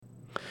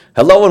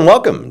Hello and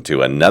welcome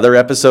to another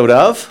episode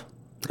of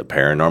the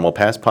Paranormal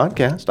Past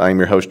Podcast. I'm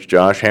your host,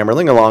 Josh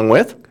Hammerling, along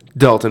with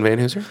Dalton Van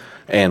Hooser.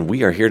 And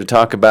we are here to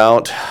talk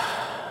about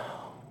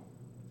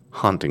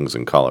hauntings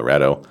in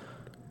Colorado,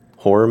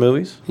 horror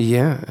movies.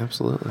 Yeah,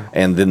 absolutely.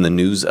 And then the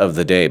news of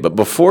the day. But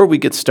before we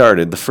get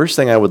started, the first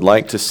thing I would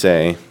like to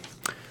say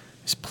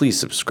is please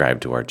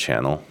subscribe to our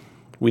channel.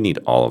 We need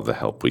all of the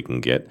help we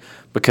can get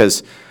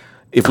because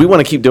if we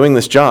want to keep doing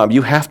this job,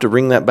 you have to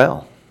ring that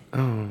bell.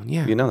 Oh,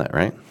 yeah. You know that,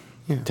 right?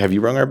 Yeah. Have you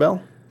rung our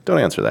bell? Don't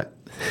answer that.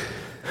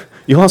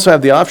 You also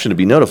have the option to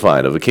be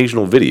notified of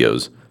occasional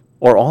videos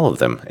or all of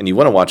them, and you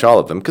want to watch all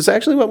of them because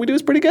actually what we do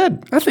is pretty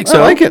good. I think so.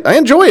 I like it. I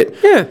enjoy it.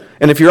 Yeah.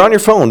 And if you're on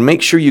your phone,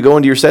 make sure you go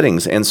into your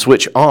settings and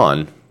switch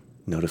on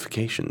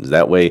notifications.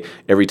 That way,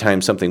 every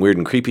time something weird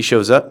and creepy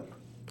shows up,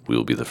 we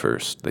will be the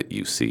first that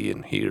you see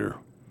and hear.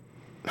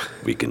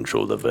 We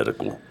control the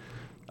vertical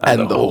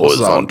and the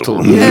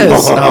horizontal.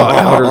 Yes.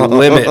 Outer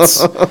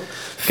limits.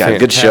 God,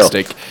 good show.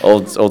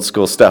 Old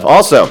school stuff.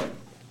 Also,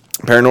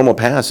 Paranormal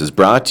Pass is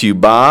brought to you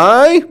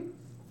by...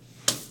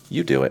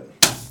 You do it.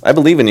 I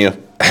believe in you.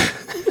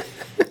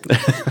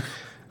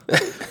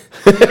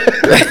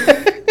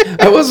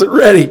 I wasn't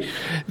ready.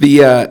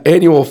 The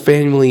annual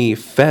Family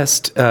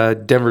Fest,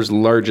 Denver's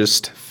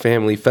largest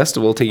family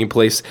festival, taking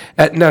place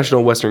at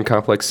National Western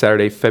Complex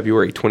Saturday,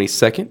 February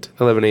 22nd,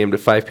 11 a.m. to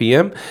 5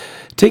 p.m.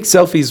 Take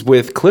selfies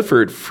with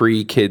Clifford,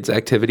 free kids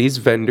activities,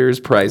 vendors,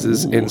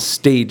 prizes, and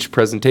stage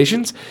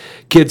presentations.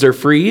 Kids are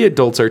free,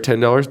 adults are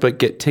 $10, but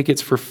get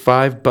tickets for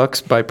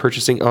 $5 by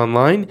purchasing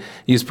online.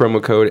 Use promo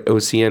code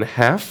OCN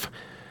half.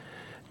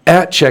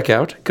 At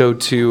checkout, go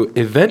to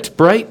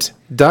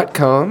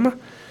eventbrite.com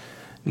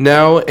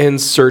now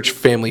and search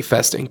Family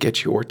Fest and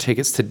get your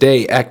tickets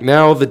today. Act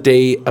now, the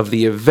day of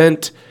the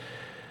event.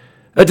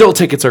 Adult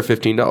tickets are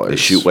 $15. They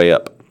shoot way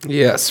up.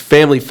 Yes,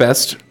 Family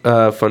Fest,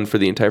 fun for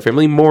the entire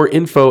family. More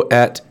info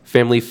at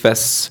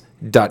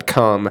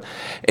familyfests.com.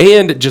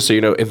 And just so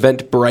you know,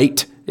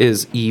 Eventbrite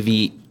is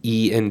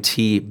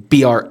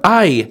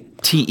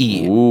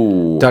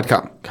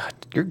EVENTBRITE.com. God,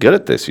 you're good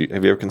at this.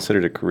 Have you ever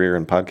considered a career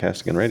in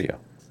podcasting and radio?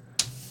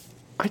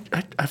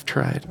 I've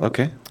tried.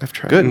 Okay. I've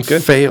tried. Good, and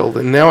good. failed,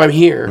 and now I'm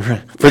here.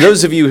 For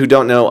those of you who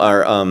don't know,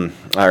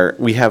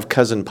 we have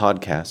cousin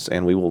podcasts,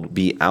 and we will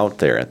be out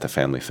there at the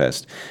Family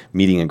Fest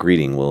meeting and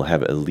greeting. We'll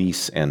have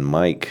Elise and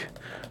Mike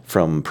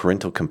from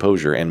Parental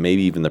Composure, and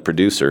maybe even the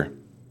producer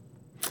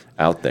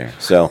out there.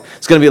 So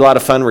it's going to be a lot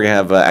of fun. We're going to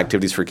have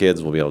activities for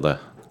kids. We'll be able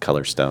to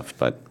color stuff,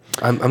 but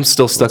I'm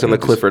still stuck on the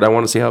Clifford. I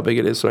want to see how big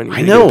it is, so I need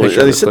to know. get a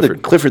picture They of said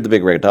Clifford. Clifford the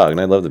big red dog, and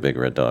I love the big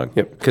red dog.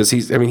 Yep, because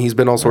he's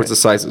been all sorts of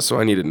sizes, so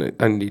I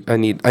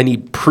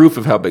need proof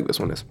of how big this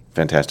one is.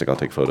 Fantastic. I'll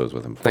take photos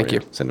with him. Thank you.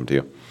 Send them to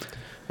you.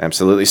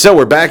 Absolutely. So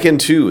we're back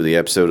into the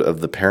episode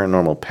of the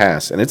Paranormal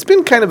Pass, and it's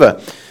been kind of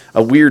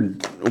a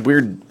weird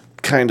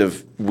kind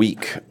of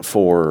week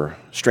for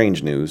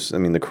strange news. I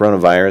mean, the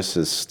coronavirus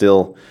is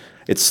still...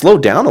 It's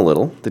slowed down a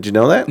little. Did you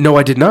know that? No,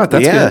 I did not.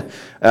 That's good.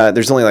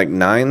 There's only like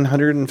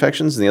 900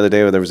 infections, and the other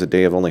day there was a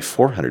day of only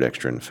 400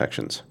 extra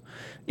infections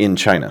in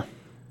China,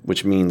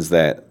 which means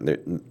that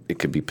it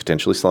could be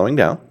potentially slowing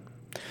down.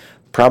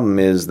 Problem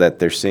is that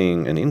they're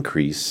seeing an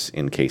increase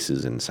in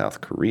cases in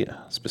South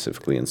Korea,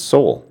 specifically in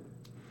Seoul,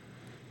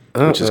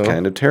 which is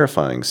kind of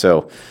terrifying.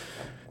 So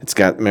it's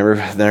got, remember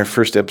in our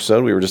first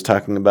episode, we were just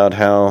talking about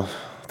how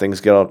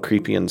things get all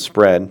creepy and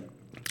spread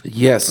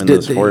Yes. in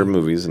those horror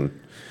movies. And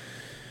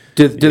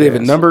do they have a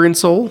number in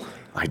Seoul?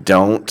 I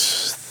don't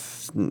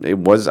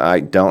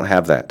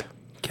have that.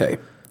 Okay.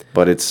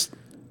 But it's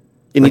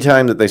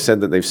anytime that they said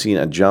that they've seen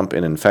a jump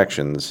in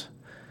infections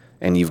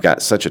and you've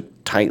got such a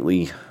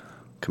tightly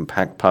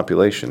compact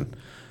population.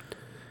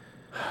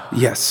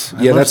 Yes.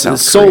 Yeah,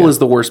 Seoul is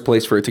the worst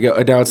place for it to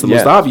go. Now it's the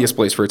most obvious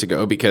place for it to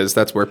go because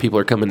that's where people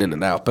are coming in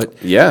and out.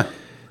 But yeah.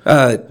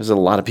 There's a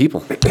lot of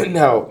people.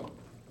 Now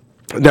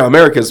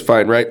America's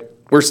fine, right?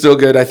 We're still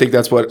good. I think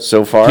that's what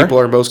so far people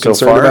are most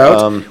concerned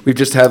about. We've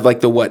just had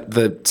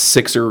the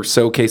 6 or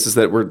so cases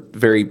that were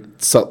very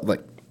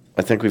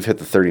I think we've hit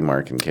the 30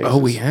 mark in cases. Oh,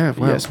 we have.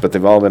 Wow. Yes, but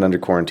they've all been under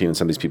quarantine, and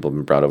some of these people have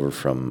been brought over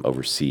from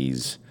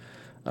overseas,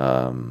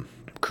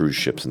 cruise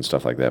ships and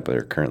stuff like that. But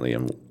they're currently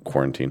in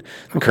quarantine.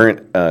 The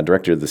current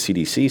director of the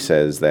CDC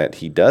says that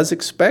he does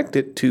expect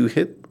it to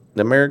hit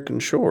the American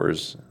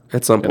shores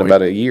at some point in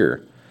about a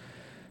year.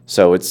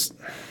 So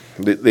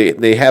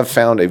they have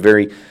found a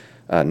very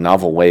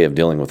novel way of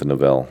dealing with the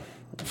novel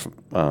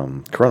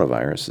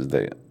coronavirus.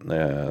 It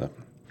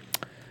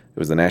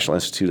was the National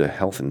Institute of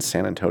Health in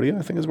San Antonio,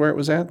 I think is where it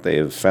was at. They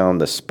have found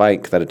the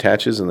spike that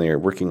attaches, and they are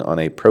working on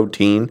a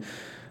protein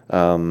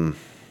antiviral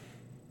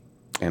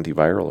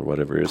or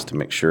whatever it is to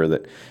make sure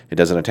that it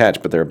doesn't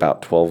attach. But they're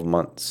about 12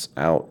 months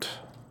out,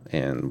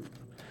 and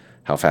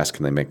how fast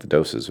can they make the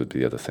doses would be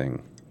the other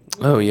thing.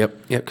 Oh, yep,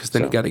 because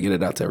then you got to get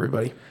it out to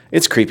everybody.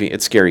 It's creepy.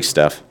 It's scary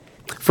stuff.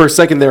 For a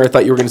second there, I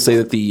thought you were going to say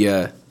that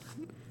the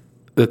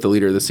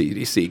leader of the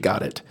CDC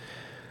got it.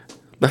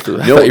 Two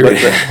of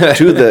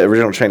the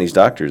original Chinese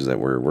doctors that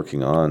were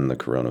working on the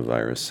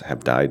coronavirus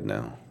have died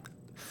now.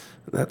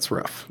 That's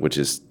rough. which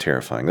is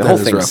terrifying. The whole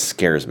is thing rough.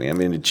 scares me. I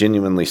mean, it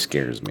genuinely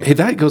scares me. Hey,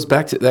 that goes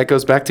back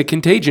to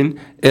Contagion.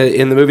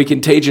 In the movie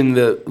Contagion,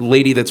 the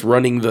lady that's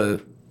running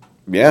the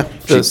Yeah,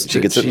 she gets it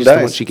and she's the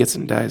one dies. she gets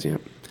and dies. Yeah,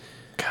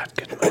 God,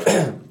 good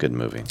movie. Good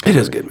movie. it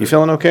is good. You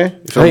feeling okay?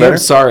 You I feeling am better?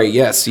 sorry.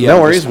 Yes. Yeah.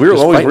 No worries. We were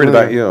always fighting worried with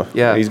about her. you.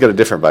 Yeah. He's got a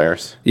different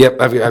virus. Yep.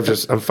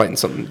 I'm fighting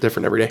something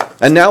different every day.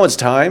 And now it's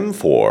time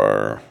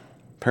for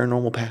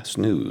Paranormal Past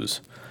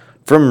News.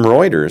 From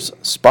Reuters,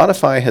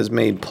 Spotify has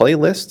made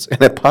playlists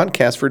and a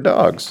podcast for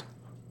dogs.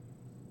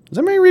 Is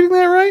everybody reading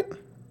that right?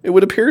 It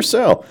would appear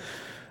so.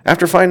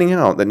 After finding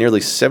out that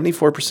nearly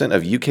 74%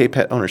 of UK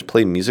pet owners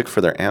play music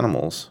for their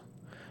animals,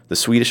 the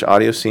Swedish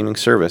audio streaming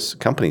service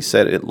company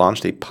said it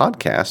launched a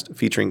podcast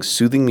featuring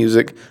soothing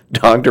music,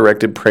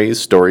 dog-directed praise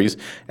stories,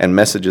 and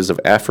messages of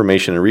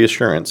affirmation and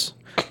reassurance,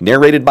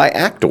 narrated by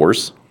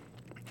actors,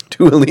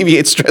 to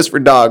alleviate stress for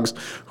dogs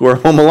who are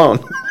home alone.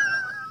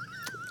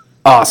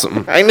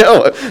 Awesome. I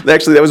know.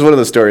 Actually, that was one of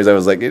the stories I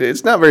was like,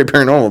 it's not very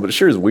paranormal, but it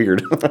sure is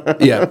weird.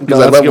 Yeah,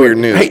 Because I love weird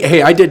news.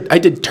 Hey, I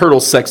did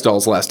turtle sex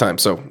dolls last time,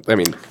 so I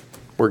mean,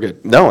 we're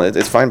good. No,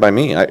 it's fine by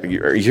me. Are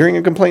you hearing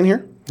a complaint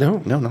here? No,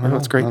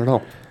 That's great. Not at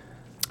all.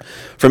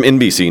 From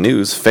NBC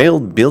News,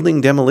 failed building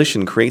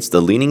demolition creates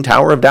the Leaning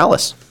Tower of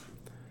Dallas.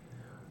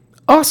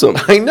 Awesome.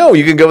 I know.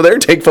 You can go there,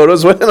 take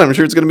photos with it. I'm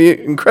sure it's going to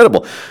be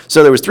incredible.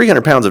 So there was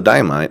 300 pounds of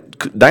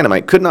dynamite.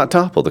 Dynamite could not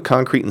topple the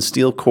concrete and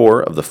steel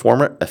core of the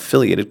former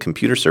affiliated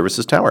computer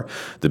services tower.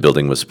 The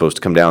building was supposed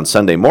to come down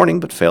Sunday morning,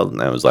 but failed.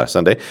 That was last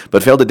Sunday,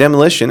 but failed to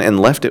demolition and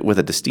left it with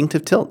a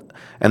distinctive tilt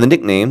and the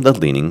nickname the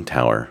Leaning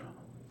Tower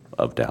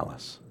of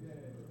Dallas.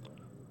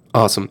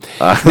 Awesome.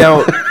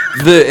 Now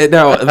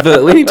the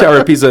Leaning Tower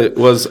of Pisa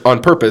was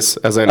on purpose,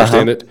 as I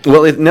understand it.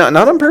 Well,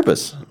 not on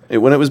purpose.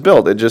 When it was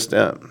built, it just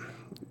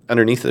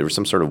underneath it, there was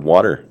some sort of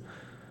water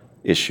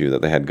issue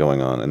that they had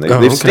going on, and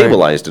they've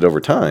stabilized it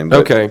over time.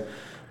 But,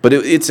 but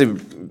it's a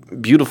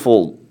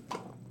beautiful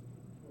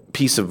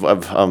piece of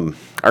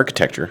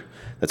architecture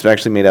that's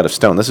actually made out of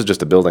stone. This is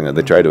just a building that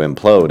they tried to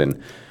implode,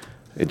 and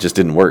it just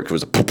didn't work. It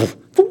was a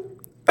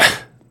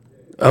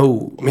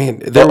Oh man,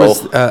 there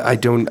was I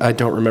don't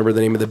remember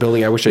the name of the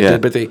building. I wish I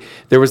did, but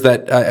there was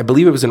that I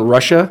believe it was in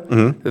Russia.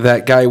 Mm-hmm.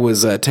 That guy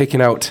was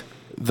taking out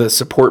the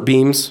support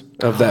beams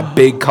of that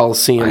big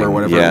Coliseum or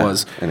whatever it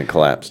was, and it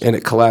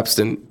collapsed.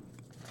 And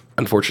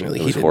unfortunately,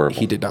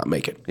 he did not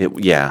make it.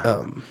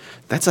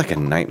 That's like a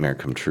nightmare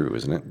come true,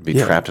 isn't it? Be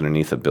trapped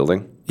underneath a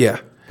building. Yeah,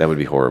 that would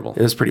be horrible.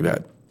 It was pretty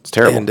bad. It's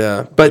terrible.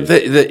 And but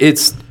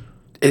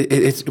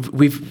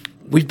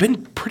we've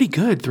been pretty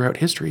good throughout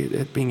history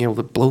at being able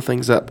to blow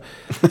things up.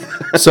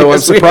 So I'm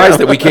surprised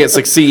that we can't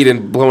succeed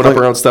in blowing up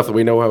our own stuff that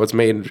we know how it's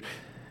made.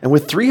 And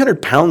with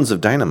 300 pounds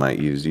of dynamite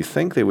used, you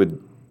think they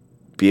would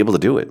be able to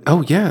do it?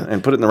 Oh, yeah.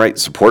 And put it in the right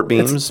support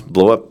beams,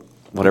 blow up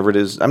whatever it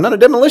is. I'm not a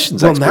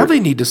demolitions expert. Well, now they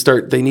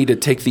need to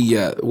take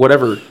the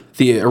whatever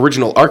the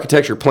original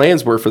architecture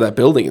plans were for that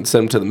building and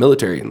send them to the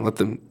military and let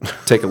them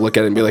take a look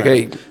at it and be like,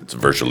 hey, it's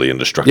virtually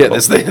indestructible. Yeah,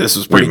 this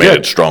is pretty good. We made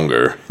it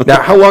stronger.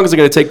 Now, how long is it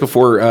going to take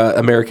before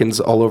Americans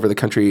all over the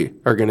country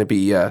are going to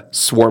be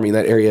swarming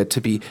that area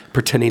to be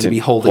pretending to be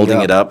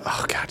holding it up?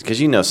 Oh, God,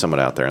 because you know someone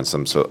out there and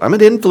I'm an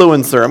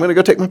influencer. I'm going to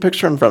go take my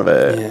picture in front of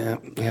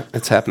it. Yeah,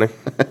 it's happening.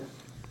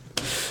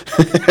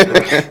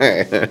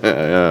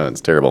 Yeah, it's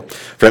terrible.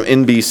 From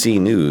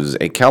NBC News,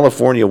 a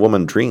California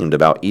woman dreamed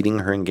about eating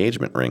her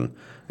engagement ring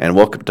and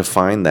woke up to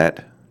find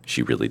that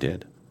she really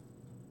did.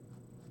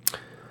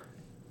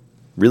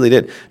 Really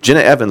did.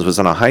 Jenna Evans was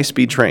on a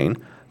high-speed train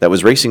that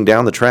was racing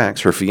down the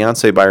tracks, her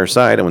fiancé by her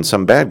side, and when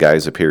some bad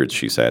guys appeared,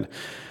 she said.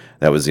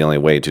 That was the only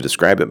way to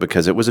describe it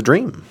because it was a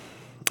dream.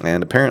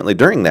 And apparently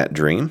during that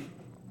dream,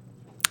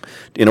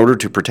 in order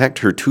to protect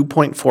her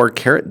 2.4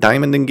 carat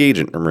diamond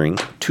engagement ring,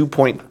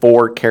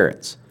 2.4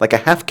 carats. Like a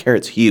half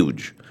carat's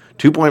huge.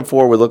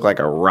 2.4 would look like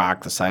a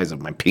rock the size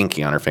of my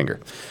pinky on her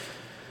finger.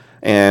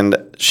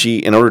 And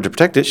in order to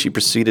protect it, she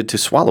proceeded to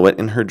swallow it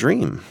in her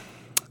dream.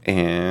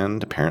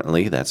 And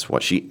apparently that's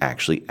what she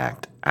actually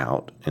acted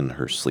out in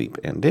her sleep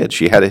and did.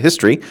 She had a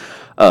history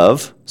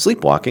of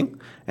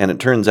sleepwalking, and it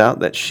turns out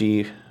that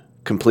she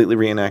completely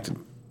reenacted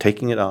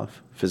taking it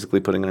off, physically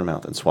putting it in her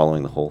mouth, and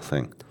swallowing the whole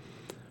thing.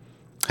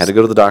 Had to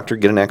go to the doctor,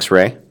 get an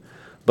x-ray.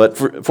 But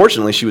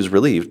fortunately, she was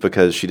relieved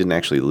because she didn't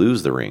actually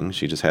lose the ring.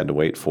 She just had to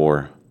wait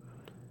for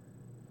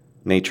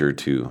nature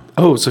to...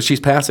 Oh, so she's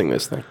passing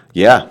this thing.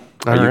 Yeah.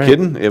 Are you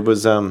kidding? It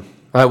was...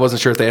 I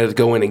wasn't sure if they had to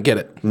go in and get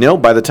it. No,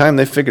 by the time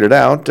they figured it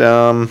out,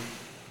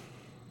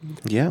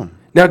 yeah.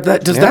 Now,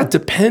 does that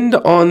depend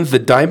on the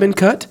diamond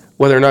cut,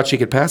 whether or not she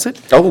could pass it?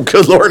 Oh,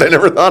 good Lord, I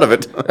never thought of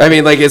it. I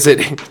mean, like, if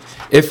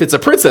it's a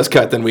princess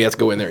cut, then we have to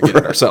go in there and get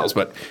it ourselves.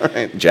 But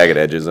right. Jagged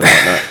edges and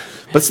whatnot.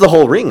 But it's the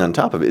whole ring on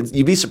top of it.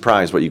 You'd be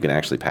surprised what you can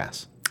actually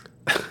pass.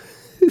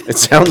 It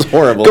sounds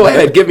horrible. Go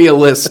ahead, give me a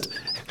list.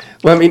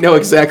 Let me know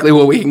exactly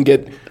what we can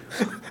get.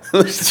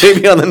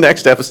 Maybe on the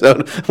next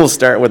episode, we'll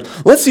start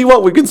with, let's see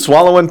what we can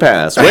swallow and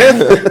pass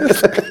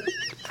with.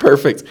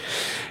 Perfect.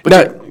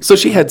 Now, so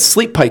she had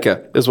sleep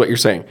pica, is what you're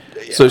saying.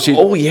 So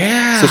oh,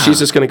 yeah. So she's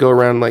just going to go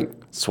around, like,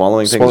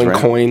 swallowing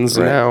coins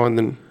now and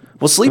then...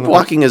 Well,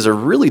 sleepwalking is a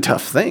really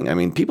tough thing. I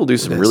mean, people do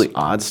some really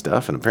odd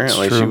stuff, and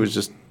apparently she was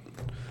just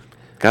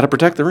got to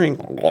protect the ring.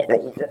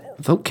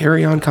 They'll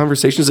carry on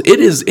conversations. It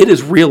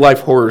is real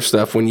life horror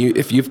stuff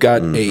if you've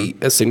got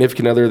a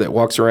significant other that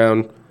walks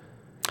around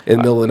in the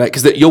middle of the night,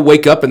 because you'll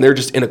wake up and they're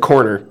just in a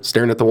corner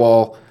staring at the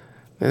wall.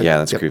 Yeah,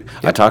 that's creepy.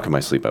 Yep. I talk in my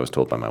sleep, I was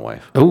told by my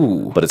wife.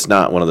 Oh. But it's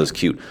not one of those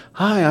cute,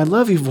 hi, I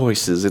love you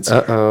voices. It's, we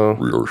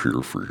are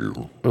here for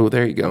you. Oh,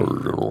 there you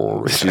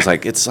go. She's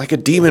like, it's like a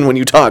demon when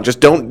you talk. Just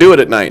don't do it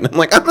at night. And I'm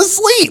like, I'm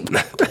asleep.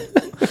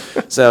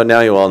 So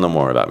now you all know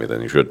more about me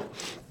than you should.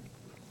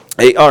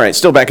 Hey, all right,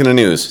 still back in the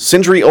news.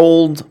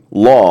 Century-old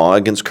law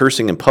against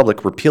cursing in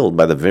public repealed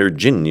by the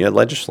Virginia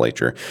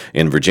legislature.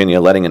 In Virginia,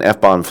 letting an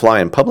F-bomb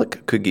fly in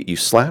public could get you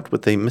slapped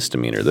with a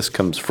misdemeanor. This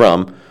comes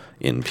from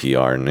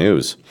NPR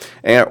News.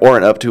 Or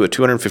an up to a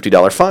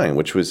 $250 fine,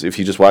 which was if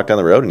you just walked down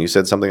the road and you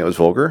said something that was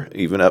vulgar,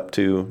 even up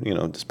to,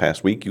 this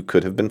past week, you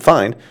could have been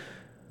fined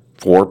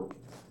for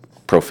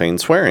profane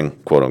swearing,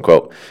 quote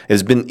unquote. It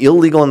has been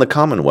illegal in the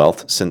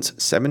Commonwealth since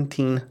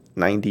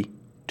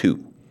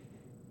 1792.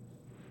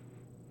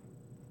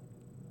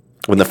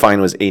 When the fine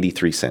was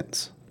 83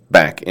 cents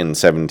back in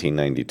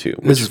 1792.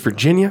 This is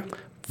Virginia?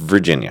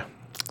 Virginia.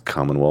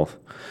 Commonwealth.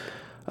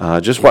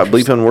 Just what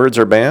bleeping words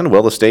are banned?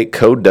 Well, the state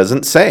code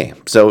doesn't say.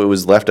 So it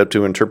was left up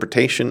to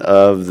interpretation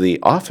of the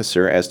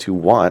officer as to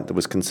what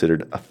was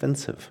considered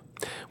offensive.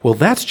 Well,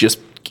 that's just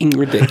fucking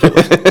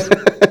ridiculous.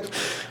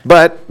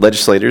 But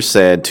legislators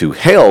said to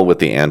hell with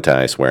the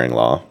anti-swearing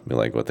law. You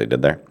like what they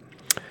did there?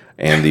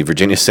 And the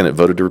Virginia Senate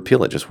voted to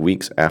repeal it just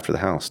weeks after the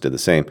House did the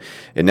same.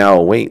 It now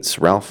awaits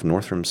Ralph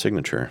Northam's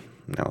signature.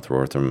 Now,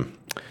 Northam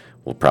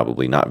will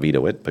probably not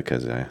veto it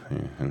because, it's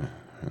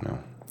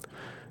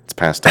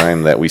past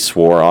time that we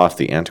swore off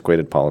the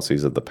antiquated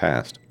policies of the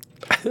past.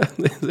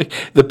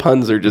 The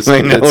puns are just,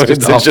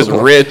 it's just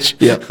rich.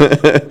 Yeah.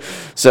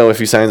 So if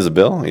he signs the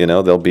bill,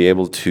 they'll be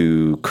able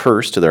to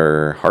curse to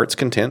their heart's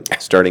content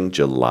starting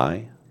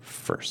July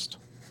 1st.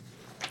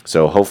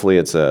 So hopefully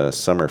it's a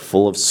summer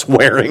full of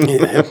swearing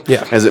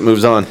as it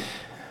moves on.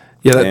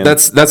 Yeah,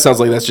 that sounds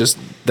like that's just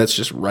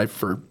ripe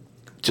for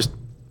just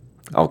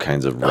all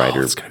kinds of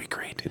writer. It's gonna be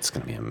great. It's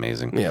gonna be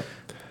amazing. Yeah.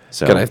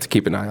 So gonna have to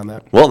keep an eye on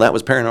that. Well, that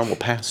was paranormal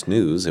past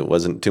news. It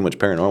wasn't too much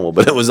paranormal,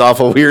 but it was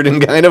awful weird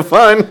and kind of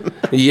fun.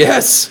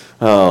 Yes.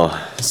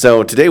 Oh,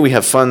 so today we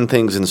have fun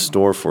things in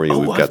store for you.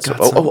 We've got some.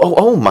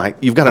 My!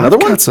 You've got another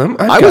one.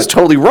 I was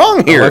totally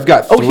wrong here. I've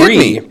got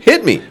 3.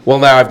 Hit me. Well,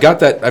 now I've got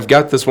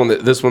this one.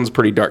 This one's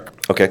pretty dark.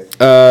 Okay.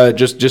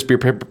 Just be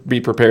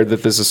prepared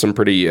that this is some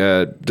pretty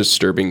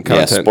disturbing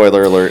content. Yeah.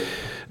 Spoiler alert.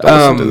 Don't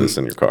listen to this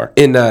in your car.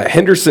 In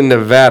Henderson,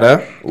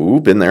 Nevada.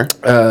 Ooh, been there.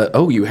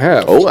 You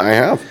have. Oh, I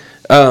have.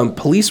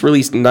 Police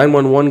released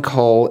 911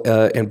 call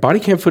and body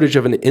cam footage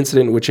of an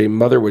incident in which a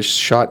mother was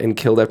shot and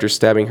killed after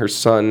stabbing her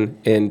son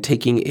and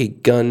taking a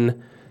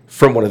gun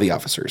from one of the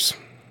officers.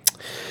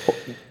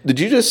 Did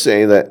you just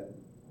say that?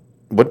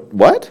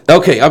 What?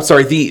 Okay, I'm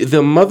sorry.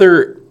 The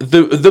mother,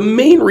 the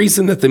main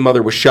reason that the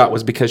mother was shot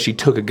was because she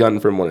took a gun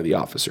from one of the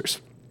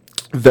officers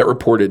that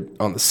reported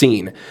on the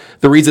scene.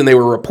 The reason they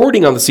were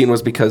reporting on the scene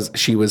was because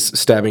she was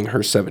stabbing her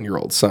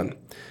 7-year-old son.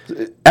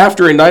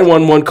 After a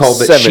 911 call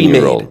that she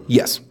made.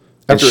 Yes.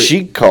 After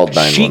she called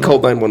 911. She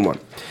called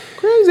 911.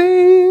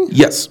 Crazy.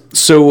 Yes.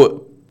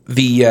 So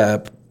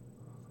the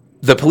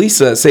police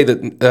say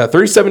that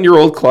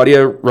 37-year-old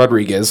Claudia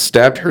Rodriguez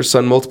stabbed her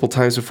son multiple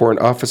times before an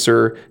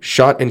officer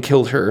shot and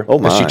killed her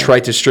as she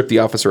tried to strip the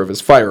officer of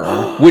his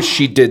firearm, which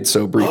she did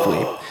so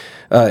briefly.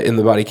 In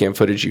the body cam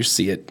footage, you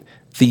see it.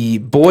 The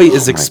boy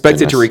is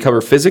expected to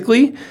recover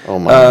physically. Oh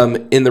my.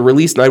 In the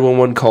released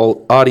 911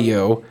 call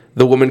audio,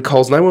 the woman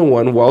calls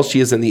 911 while she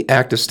is in the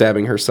act of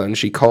stabbing her son.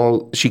 She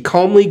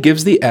calmly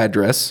gives the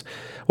address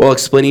while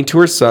explaining to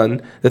her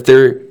son that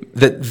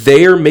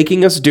they're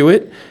making us do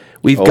it.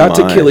 We've got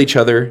to kill each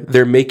other.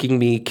 They're making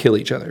me kill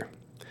each other.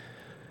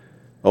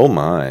 Oh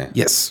my.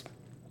 Yes.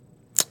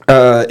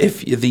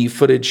 If the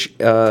footage,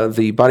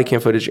 the body cam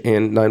footage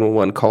and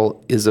 911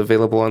 call is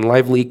available on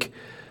LiveLeak,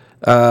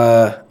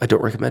 I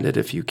don't recommend it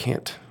if you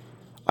can't.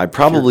 I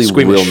probably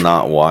will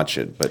not watch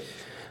it, but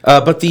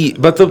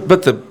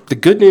the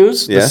good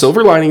news, the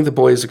silver lining, the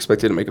boy is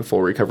expected to make a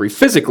full recovery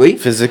physically.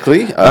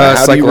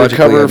 How do you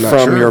recover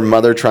from your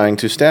mother trying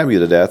to stab you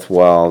to death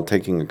while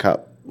taking a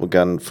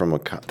gun from a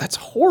cop? That's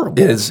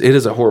horrible. It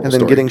is a horrible and then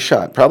story. Getting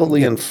shot,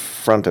 probably in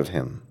front of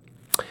him.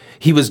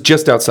 He was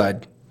just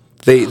outside.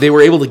 They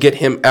were able to get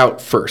him out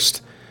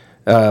first.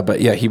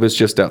 But yeah, he was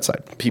just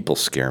outside. People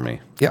scare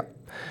me. Yeah.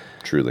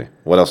 Truly.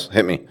 What else?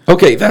 Hit me.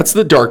 Okay, that's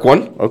the dark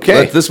one.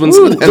 Okay. This one's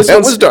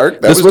dark.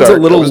 This one's a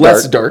little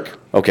less dark.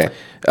 Okay.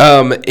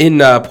 In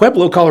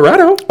Pueblo,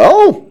 Colorado.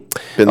 Oh,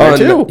 been there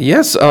too.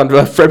 Yes, on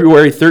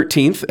February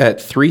 13th at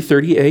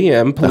 3:30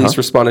 a.m., police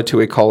responded to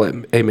a call at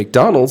a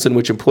McDonald's in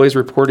which employees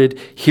reported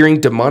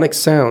hearing demonic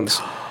sounds.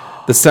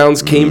 The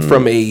sounds came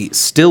from a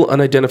still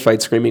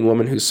unidentified screaming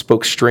woman who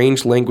spoke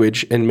strange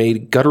language and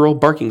made guttural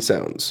barking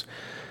sounds.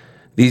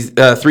 These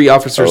 3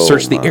 officers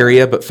searched the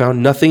area but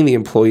found nothing. The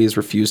employees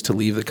refused to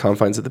leave the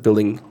confines of the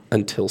building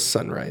until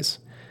sunrise.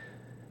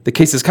 The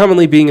case is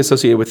commonly being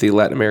associated with the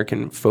Latin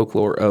American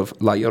folklore of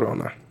La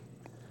Llorona,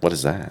 What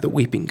is that? the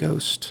weeping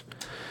ghost.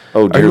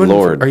 Oh, dear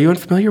Lord. Are you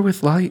unfamiliar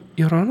with La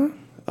Llorona?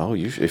 Oh,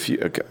 if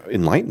you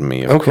enlighten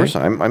me, of course.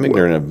 I'm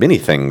ignorant of many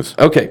things.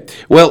 Okay.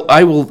 Well,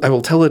 I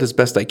will tell it as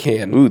best I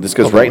can. Ooh, this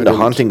goes Although right I into don't-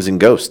 hauntings and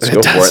ghosts.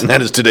 Go for it. And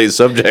that is today's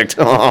subject.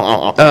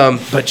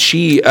 But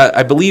she,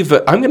 I believe,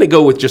 I'm going to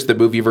go with just the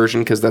movie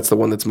version because that's the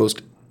one that's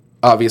most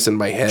obvious in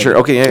my head. Sure.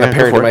 Okay. Yeah. Apparent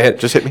go in for my it. head.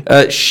 Just hit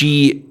me.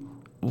 She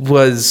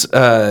was,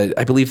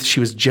 I believe, she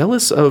was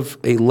jealous of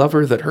a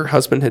lover that her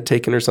husband had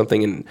taken or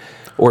something,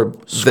 or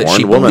that she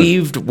Scorned woman.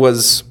 believed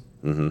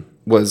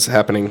was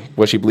happening,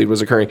 what she believed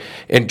was occurring,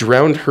 and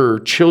drowned her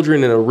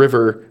children in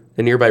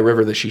a nearby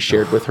river that she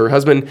shared with her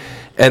husband.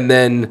 And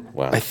then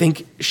I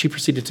think she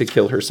proceeded to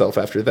kill herself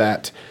after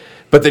that.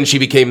 But then she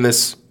became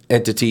this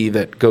entity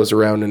that goes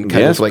around and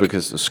kind of like...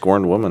 because a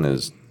scorned woman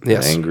is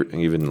angry,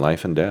 even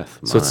life and death.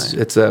 So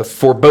it's a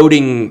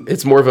foreboding.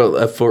 It's more of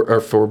a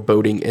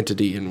foreboding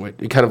entity, and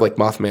kind of like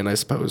Mothman, I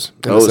suppose.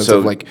 In the sense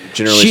of like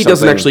she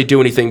doesn't actually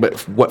do anything,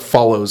 but what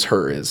follows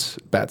her is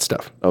bad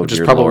stuff. Which is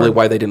probably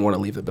why they didn't want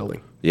to leave the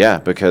building. Yeah,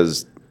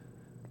 because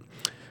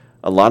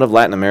a lot of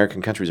Latin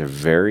American countries are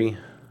very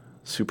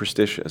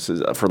superstitious,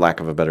 for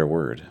lack of a better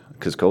word.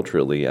 Because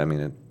culturally, I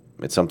mean,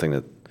 it's something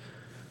that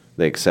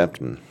they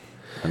accept and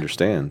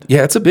understand.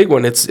 Yeah, it's a big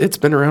one. It's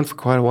been around for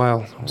quite a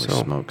while. Holy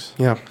smokes!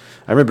 Yeah,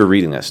 I remember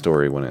reading that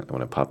story when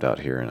it popped out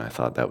here, and I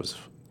thought that was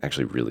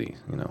actually really,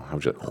 I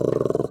was just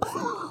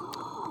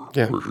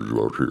yeah.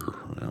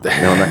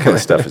 that kind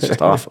of stuff is just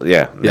awful.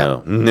 Yeah,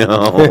 no,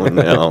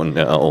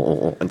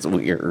 it's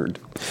weird.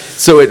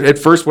 So at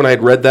first, when I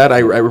had read that,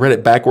 I read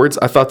it backwards.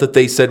 I thought that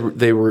they said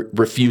they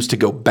refused to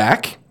go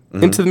back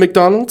into the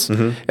McDonald's,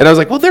 and I was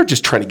like, well, they're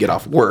just trying to get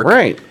off work,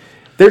 right?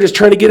 They're just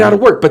trying to get out of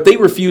work, but they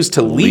refuse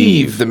to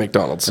leave the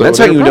McDonald's. So that's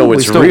how you know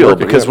it's real,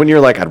 because when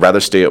you're like, I'd rather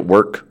stay at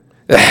work.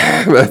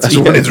 That's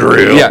when it's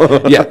real.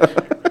 Yeah.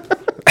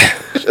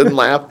 Shouldn't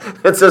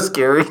laugh. That's so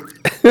scary.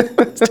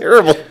 It's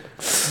terrible.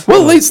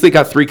 Well, at least they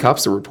got 3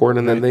 cops to report,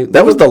 and then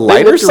that was the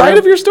lighter side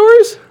of your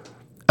stories?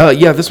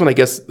 Yeah, this one, I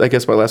guess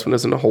my last one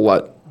isn't a whole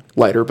lot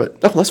lighter,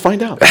 but... let's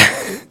find out.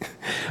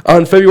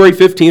 On February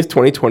 15th,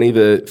 2020,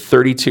 the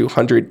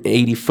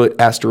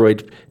 3,280-foot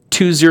asteroid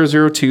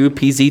 2002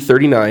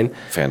 PZ39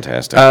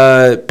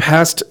 fantastic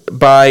passed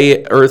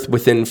by Earth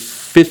within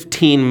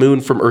 15 moon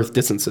from Earth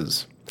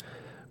distances,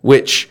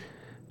 which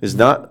is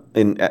not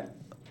in.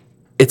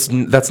 That's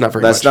not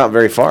very. That's much. not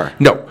very far.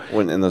 No,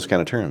 when in those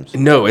kind of terms.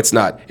 No, it's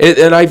not.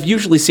 And I've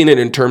usually seen it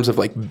in terms of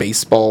like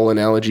baseball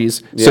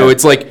analogies. Yeah. So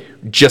it's like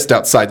just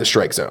outside the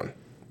strike zone,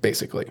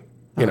 basically.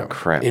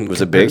 Crap.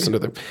 Was it big?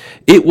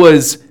 It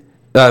was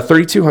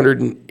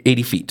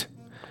 3,280 feet.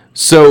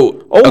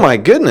 So, my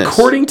goodness!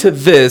 According to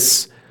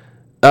this,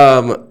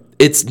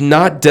 it's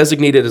not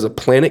designated as a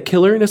planet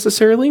killer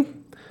necessarily.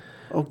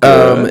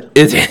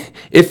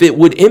 If it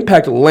would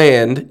impact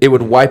land, it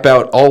would wipe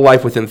out all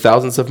life within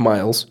thousands of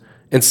miles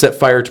and set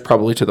fire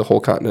probably to the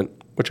whole continent,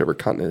 whichever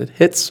continent it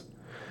hits.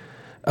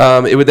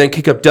 It would then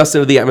kick up dust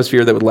into the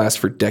atmosphere that would last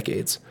for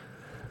decades,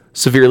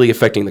 severely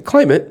affecting the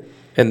climate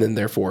and then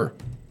therefore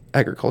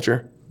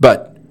agriculture.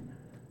 But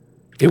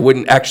it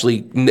wouldn't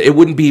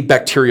be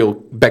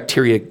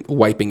bacteria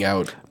wiping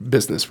out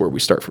business where we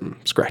start from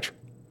scratch.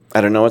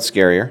 I don't know what's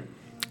scarier,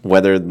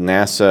 whether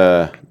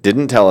NASA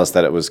didn't tell us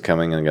that it was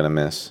coming and going to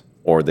miss,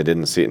 or they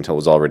didn't see it until it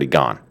was already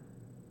gone.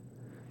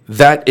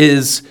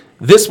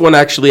 This one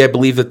actually, I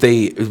believe that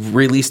they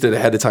released it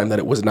ahead of time that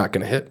it was not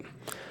going to hit.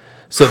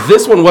 So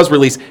this one was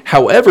released.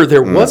 However,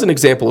 there was an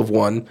example of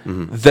one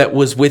that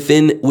was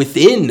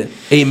within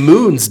a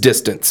moon's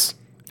distance.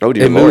 Oh,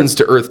 dear a Lord. moon's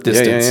to Earth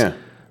distance. Yeah.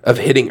 Of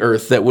hitting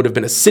Earth that would have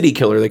been a city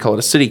killer. They call it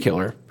a city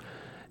killer.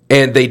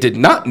 And they did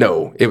not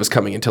know it was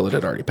coming until it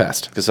had already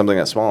passed. Because something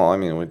that small, I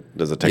mean,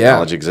 does the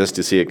technology exist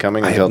to see it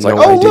coming until it's no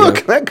like, idea.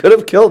 Look, that could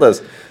have killed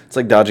us. It's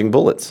like dodging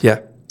bullets.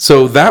 Yeah.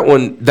 So that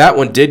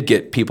one did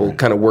get people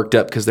kind of worked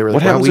up because they were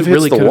like, what happens if it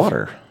hits the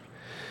water?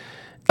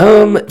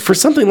 For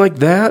something like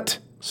that...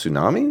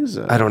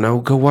 Tsunamis? I don't know.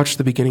 Go watch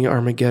the begining of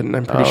Armageddon.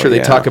 I'm pretty sure they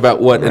talk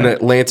about an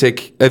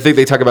Atlantic... I think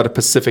they talk about a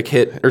Pacific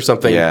hit or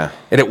something. Yeah.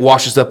 And it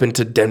washes up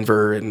into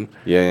Denver and...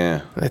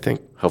 Yeah. I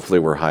think... Hopefully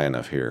we're high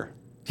enough here.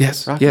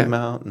 Yes. Rocky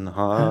Mountain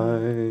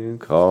High,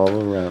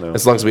 Colorado.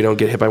 As long as we don't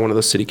get hit by one of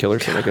those city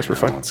killers, then I guess we're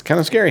fine. It's kind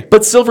of scary.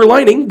 But silver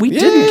lining, we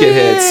didn't get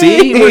hit.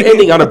 See? We're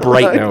ending on a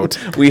bright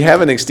note. We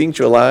haven't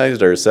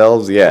extinctualized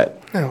ourselves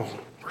yet. No,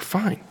 we're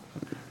fine.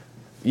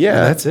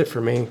 Yeah. That's it for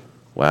me.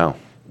 Wow.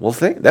 Well,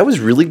 that was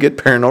really good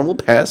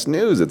paranormal past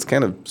news. It's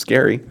kind of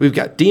scary. We've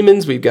got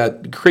demons. We've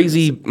got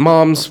crazy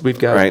moms. We've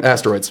got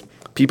asteroids.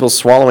 People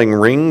swallowing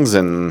rings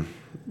and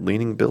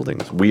leaning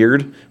buildings.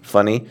 Weird,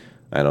 funny.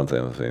 I don't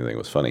think anything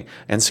was funny.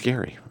 And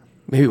scary.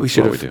 Maybe we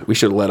should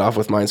have let off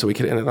with mine so we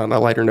could end it on a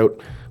lighter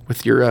note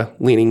with your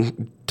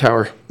leaning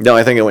tower. No,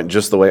 I think it went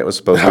just the way it was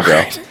supposed to go.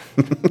 Right.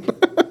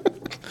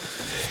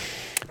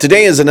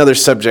 Today is another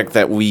subject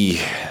that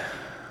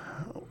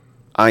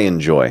I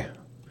enjoy.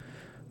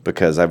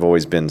 Because I've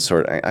always been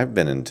I've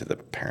been into the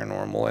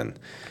paranormal, and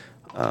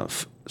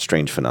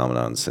strange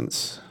phenomenon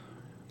since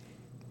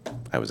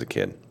I was a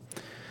kid.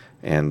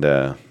 And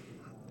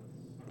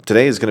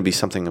today is going to be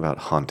something about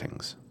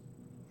hauntings.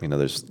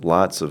 There's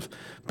lots of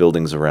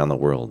buildings around the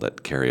world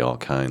that carry all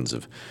kinds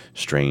of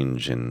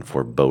strange and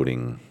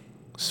foreboding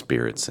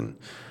spirits and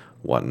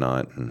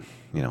whatnot. And,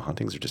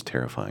 hauntings are just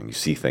terrifying. You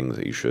see things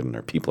that you shouldn't,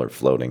 or people are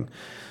floating.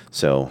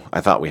 So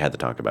I thought we had to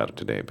talk about it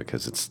today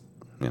because it's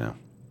what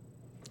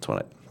I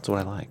like.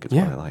 It's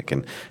what I like.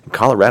 And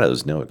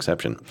Colorado's no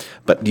exception.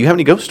 But do you have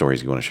any ghost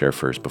stories you want to share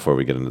first before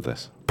we get into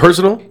this?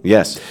 Personal?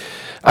 Yes.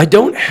 I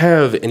don't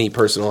have any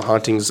personal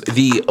hauntings.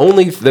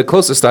 The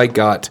closest I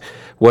got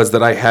was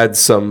that I had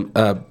some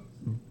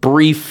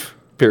brief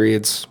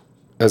periods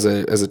as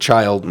a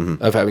child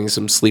of having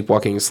some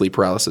sleepwalking and sleep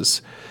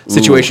paralysis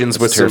situations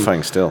with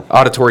terrifying some still.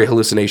 auditory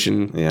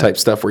hallucination type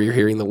stuff where you're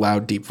hearing the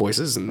loud, deep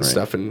voices and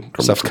stuff and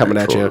stuff coming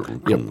at you.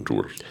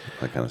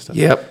 That kind of stuff.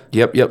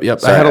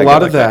 Yep. Sorry, I had a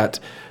lot of that.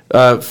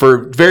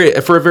 For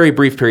a very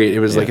brief period.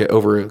 It was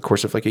over a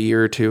course of like a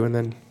year or two, and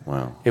then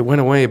it went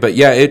away. But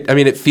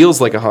it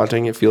feels like a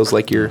haunting. It feels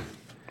like you're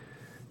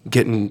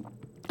getting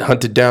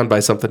hunted down by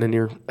something in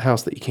your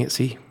house that you can't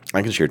see.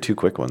 I can share two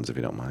quick ones if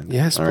you don't mind.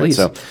 Yes, All please.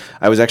 Right, so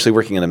I was actually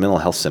working in a mental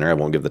health center. I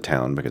won't give the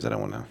town because I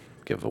don't want to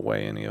give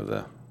away any of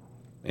the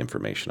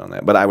information on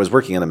that. But I was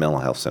working in a mental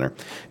health center.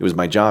 It was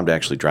my job to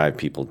actually drive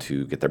people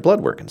to get their blood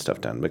work and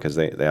stuff done because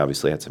they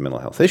obviously had some mental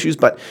health issues,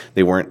 but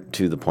they weren't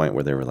to the point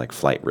where they were like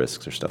flight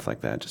risks or stuff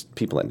like that, just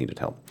people that needed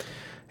help.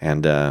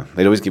 And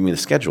they'd always give me the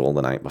schedule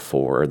the night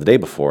before or the day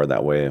before.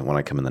 That way, when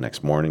I come in the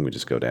next morning, we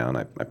just go down,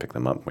 I pick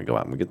them up, we go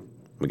out and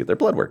we get their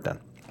blood work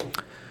done.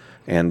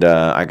 And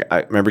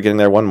I remember getting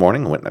there one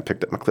morning, went and I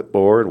picked up my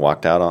clipboard,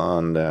 walked out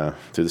on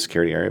through the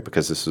security area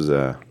because this was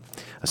a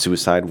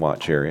suicide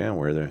watch area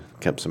where they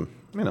kept some,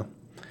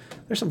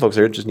 there's some folks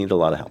there that just needed a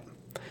lot of help.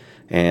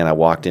 And I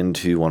walked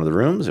into one of the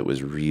rooms. It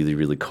was really,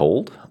 really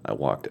cold. I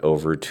walked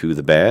over to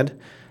the bed,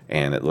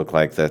 and it looked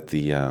like that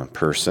the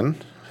person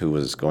who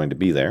was going to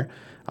be there,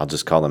 I'll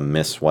just call them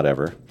Miss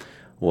whatever,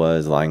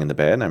 was lying in the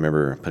bed. And I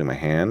remember putting my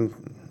hand,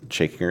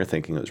 shaking her,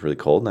 thinking it was really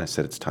cold. And I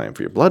said, "It's time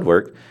for your blood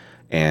work."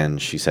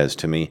 And she says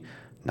to me,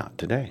 "Not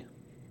today."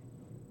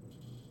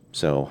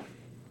 So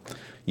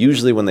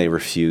usually when they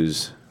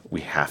refuse, we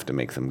have to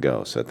make them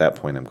go. So at that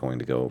point, I'm going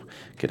to go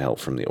get help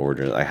from the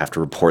order. I have to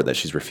report that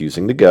she's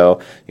refusing to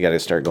go. You got to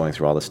start going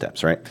through all the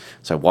steps, right?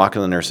 So I walk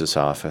in the nurse's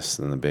office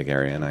in the big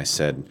area, and I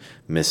said,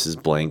 "Mrs.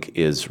 Blank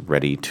is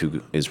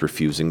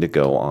refusing to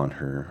go on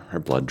her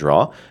blood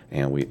draw,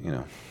 and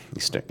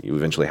you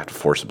eventually have to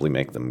forcibly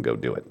make them go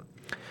do it."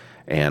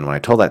 And when I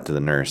told that to the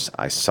nurse,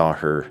 I saw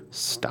her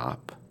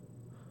stop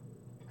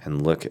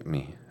and look at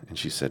me, and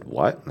she said,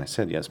 "What?" And I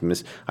said, "Yes,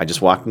 Miss. I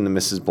just walked into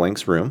Mrs.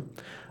 Blank's room.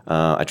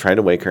 I tried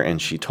to wake her,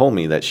 and she told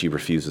me that she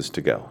refuses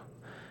to go."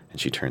 And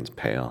she turns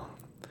pale,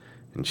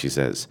 and she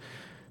says,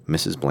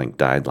 "Mrs. Blank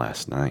died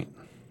last night,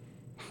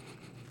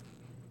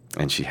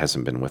 and she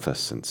hasn't been with us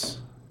since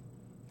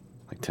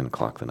like 10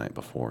 o'clock the night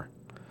before."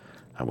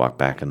 I walk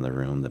back in the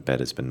room. The bed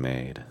has been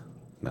made.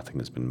 Nothing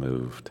has been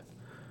moved.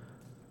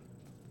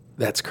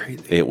 That's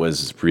crazy. It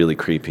was really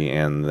creepy,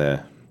 and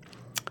I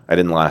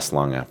didn't last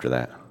long after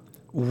that.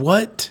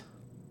 What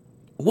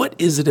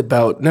is it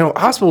about? Now,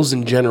 hospitals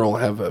in general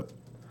have a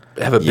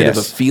bit of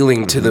a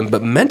feeling to them,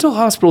 but mental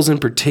hospitals in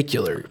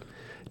particular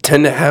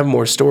tend to have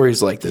more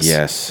stories like this.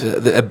 Yes.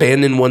 The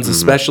abandoned ones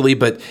especially,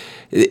 but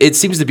it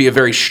seems to be a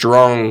very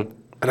strong,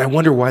 and I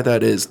wonder why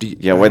that is.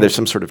 Why there's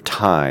some sort of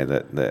tie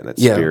that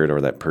spirit or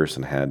that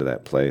person had to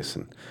that place.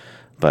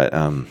 But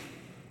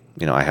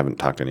I haven't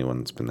talked to anyone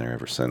that's been there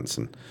ever since.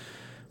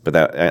 But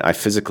I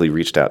physically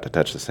reached out to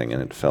touch this thing,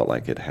 and it felt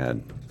like it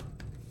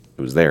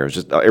was there. It was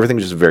just everything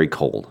was just very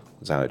cold.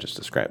 Is how I just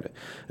described it.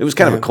 It was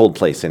kind of a cold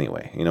place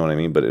anyway. You know what I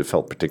mean? But it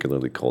felt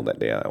particularly cold that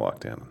day I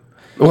walked in.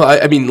 Well,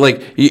 I mean,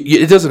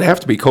 it doesn't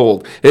have to be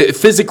cold.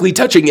 Physically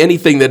touching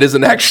anything that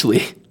isn't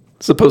actually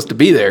supposed to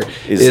be there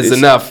is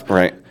enough.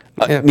 Right.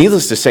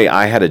 Needless to say,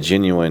 I had a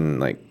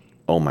genuine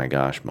oh my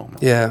gosh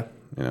moment. Yeah.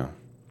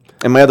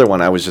 And my other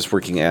one, I was just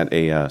working at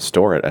a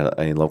store at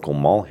a local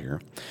mall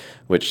here,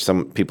 which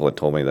some people had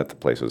told me that the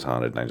place was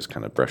haunted, and I just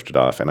kind of brushed it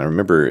off. And I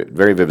remember it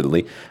very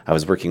vividly. I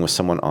was working with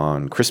someone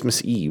on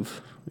Christmas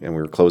Eve, and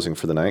we were closing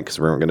for the night because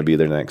we weren't going to be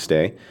there the next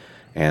day.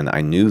 And I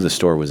knew the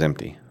store was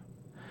empty.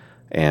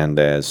 And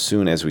as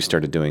soon as we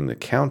started doing the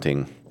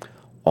counting,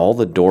 all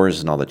the doors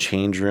and all the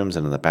change rooms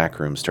and in the back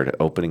rooms started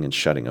opening and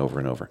shutting over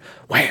and over.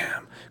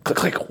 Wham! Click,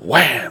 click,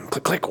 wham!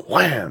 Click, click,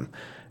 wham!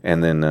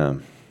 And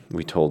then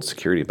we told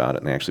security about it,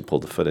 and they actually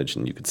pulled the footage,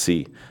 and you could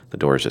see the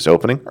doors just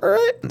opening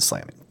and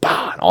slamming.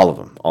 Bah! All of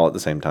them, all at the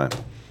same time.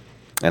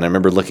 And I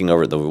remember looking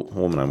over at the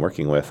woman I'm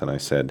working with, and I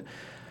said,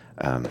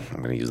 I'm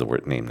going to use the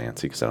word name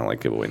Nancy because I don't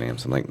like giveaway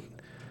names. I'm like,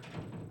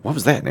 "What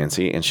was that,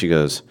 Nancy?" And she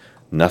goes,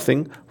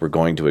 "Nothing. We're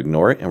going to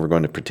ignore it, and we're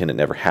going to pretend it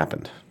never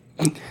happened."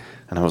 And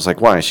I was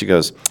like, "Why?" She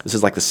goes, "This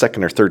is like the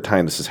second or third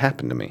time this has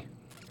happened to me."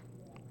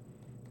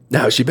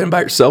 Now, has she been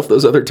by herself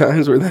those other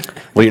times? No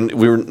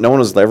one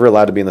was ever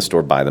allowed to be in the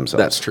store by themselves.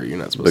 That's true. You're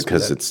not supposed to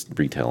because it's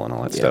retail and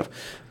all that stuff.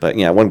 But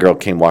yeah, one girl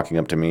came walking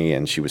up to me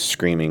and she was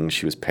screaming.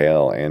 She was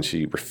pale and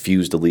she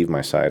refused to leave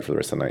my side for the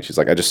rest of the night. She's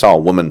like, I just saw a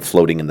woman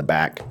floating in the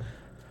back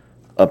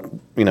up,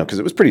 because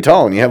it was pretty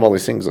tall and you have all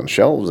these things on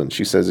shelves. And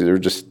she says they're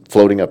just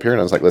floating up here. And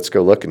I was like, let's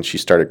go look. And she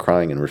started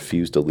crying and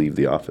refused to leave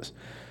the office.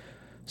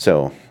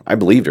 So I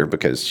believed her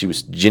because she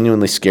was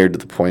genuinely scared to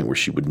the point where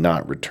she would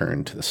not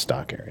return to the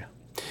stock area.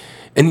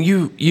 And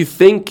you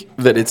think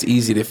that it's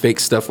easy to fake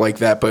stuff like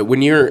that, but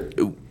when you're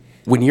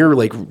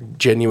like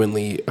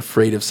genuinely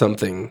afraid of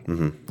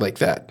something like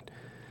that,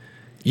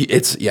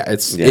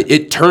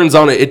 it turns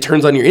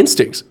on your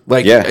instincts.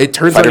 Like it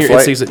turns Fight on or your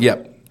flight.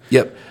 instincts.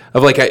 Yep.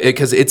 Of like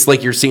because it's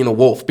like you're seeing a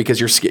wolf because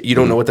you're scared, you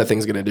don't know what that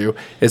thing's gonna do,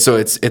 and so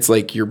it's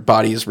like your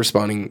body is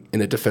responding in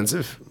a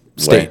defensive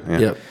state.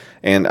 Yeah.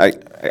 And I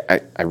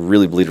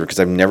really believe her because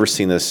I've never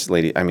seen this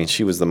lady. I mean,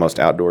 she was the most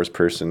outdoors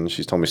person.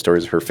 She's told me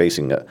stories of her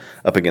facing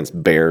up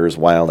against bears,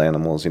 wild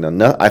animals.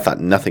 I thought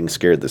nothing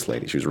scared this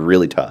lady. She was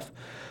really tough,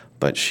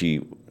 but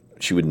she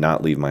would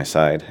not leave my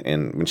side.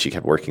 And when she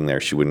kept working there,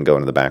 she wouldn't go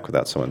into the back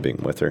without someone being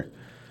with her.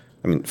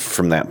 I mean,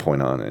 from that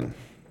point on, and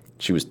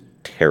she was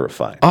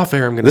terrified. Off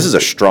air, this is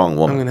a strong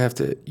woman. You're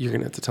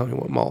gonna have to tell me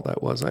what mall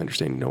that was. I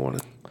understand you don't want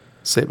to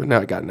say, but now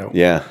I got to know.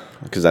 Yeah,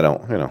 because I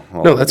don't,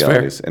 all No, the that's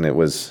legalities. fair. And I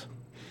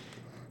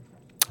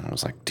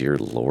was like, dear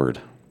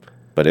Lord.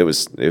 But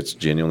it's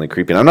genuinely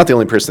creepy. And I'm not the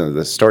only person in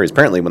this story.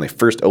 Apparently, when they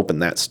first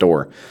opened that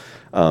store,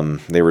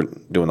 they were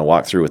doing the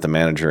walkthrough with the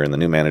manager and the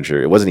new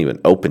manager. It wasn't even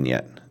open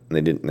yet.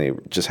 And they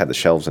just had the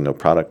shelves and no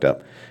product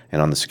up.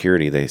 And on the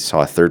security, they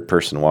saw a third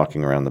person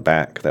walking around the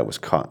back that was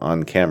caught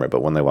on camera.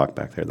 But when they walked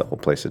back there, the whole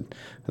place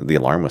the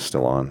alarm was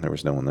still on. There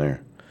was no one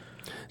there.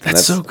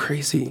 That's so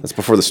crazy. That's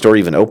before the store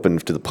even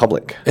opened to the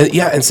public.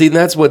 And see,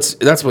 that's what's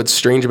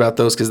strange about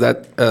those, because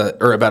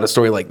or about a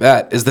story like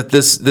that, is that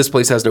this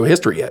place has no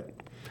history yet.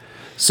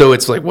 So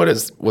it's like,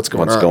 what's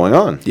going on? What's going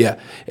on? Yeah,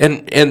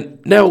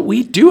 and now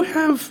we do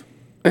have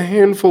a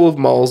handful of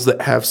malls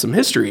that have some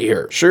history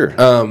here. Sure.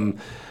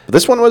 But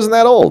this one wasn't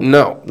that old.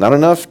 No, not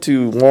enough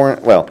to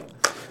warrant. Well,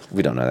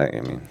 we don't know that.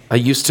 I mean, I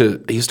used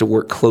to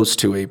work close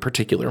to a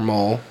particular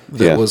mall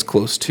that was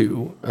close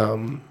to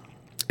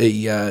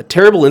a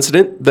terrible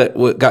incident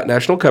that got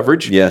national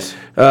coverage. Yes,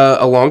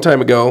 a long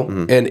time ago,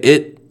 and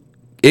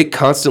it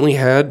constantly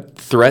had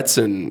threats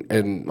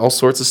and all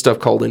sorts of stuff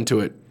called into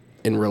it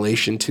in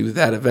relation to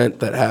that event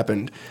that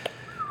happened.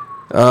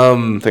 I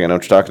think I know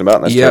what you're talking about.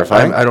 And that's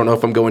terrifying. I don't know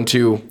if I'm going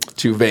too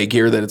vague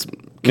here that it's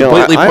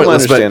completely I'm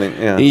pointless.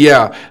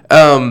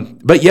 understanding.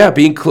 But yeah,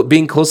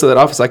 being close to that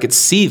office, I could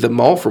see the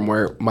mall from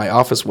where my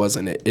office was,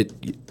 and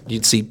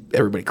you'd see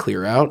everybody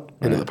clear out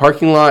into the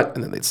parking lot,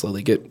 and then they'd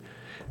slowly get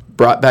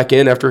brought back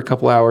in after a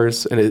couple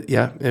hours, and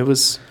it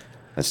was.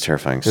 That's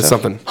terrifying It's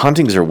stuff. something.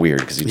 Hauntings are weird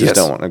because you just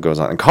don't want what goes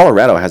on. And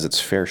Colorado has its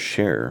fair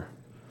share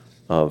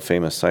of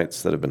famous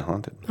sites that have been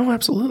haunted. Oh,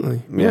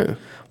 absolutely. Yeah.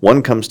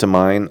 One comes to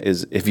mind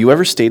is if you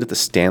ever stayed at the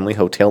Stanley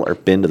Hotel or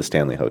been to the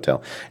Stanley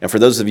Hotel. And for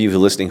those of you who are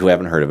listening who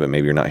haven't heard of it,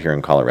 maybe you're not here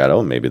in Colorado,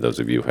 and maybe those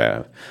of you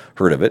have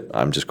heard of it,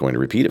 I'm just going to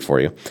repeat it for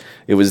you.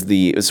 It was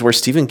where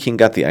Stephen King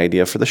got the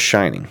idea for The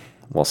Shining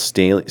while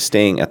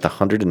staying at the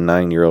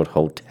 109-year-old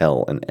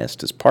hotel in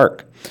Estes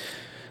Park.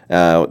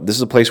 This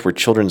is a place where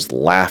children's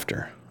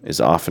laughter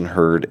is often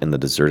heard in the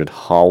deserted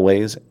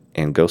hallways,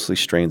 and ghostly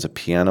strains of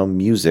piano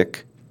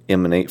music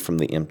emanate from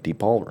the empty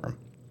ballroom.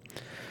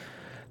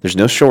 There's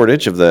no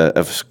shortage of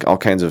all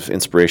kinds of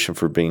inspiration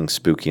for being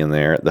spooky in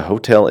there. The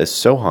hotel is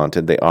so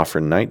haunted, they offer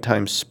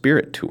nighttime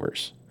spirit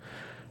tours.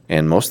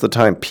 And most of the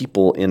time,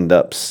 people end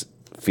up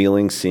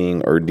feeling,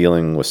 seeing, or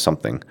dealing with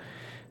something.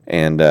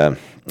 And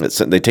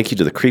they take you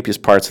to the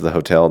creepiest parts of the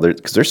hotel,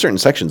 because there's certain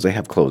sections they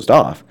have closed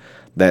off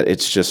that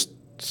it's just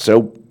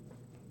so,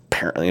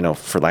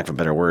 for lack of a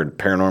better word,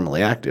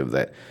 paranormally active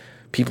that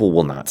people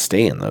will not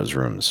stay in those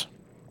rooms.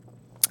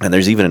 And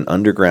there's even an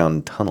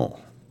underground tunnel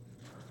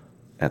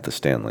at the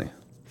Stanley.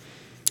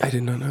 I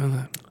did not know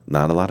that.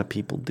 Not a lot of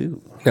people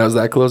do. Now, is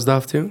that closed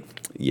off too?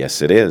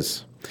 Yes, it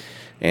is.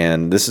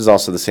 And this is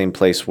also the same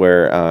place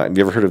where, have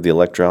you ever heard of the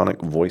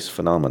electronic voice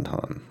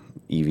phenomenon,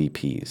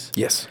 EVPs?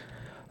 Yes.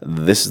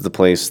 This is the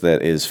place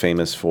that is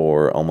famous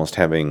for almost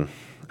having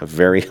a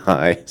very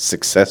high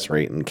success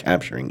rate in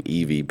capturing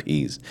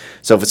EVPs.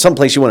 So if it's some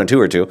place you want to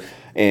tour to,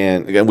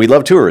 and again, we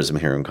love tourism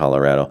here in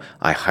Colorado,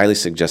 I highly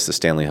suggest the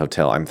Stanley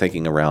Hotel. I'm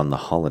thinking around the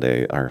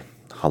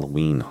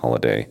Halloween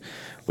holiday,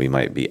 we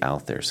might be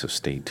out there, so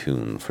stay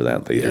tuned for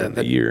that later in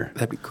the year.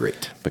 That'd be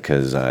great.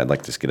 Because I'd like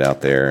to just get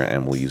out there,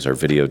 and we'll use our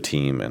video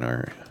team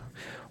and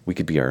we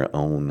could be our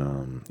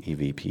own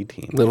EVP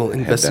team. Little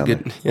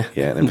investigation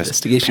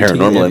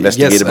paranormal team.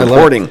 investigative Yes,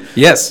 reporting.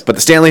 Yes. But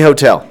the Stanley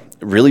Hotel,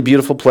 really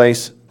beautiful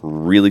place,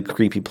 really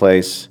creepy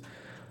place.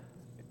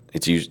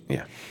 It's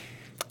usually,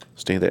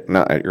 stay there,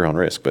 not at your own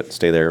risk, but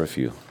stay there if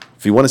you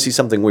want to see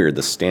something weird.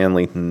 The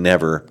Stanley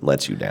never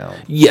lets you down.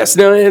 Yes.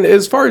 Now, and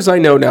as far as I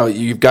know now,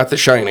 you've got The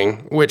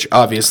Shining, which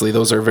obviously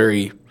those are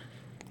very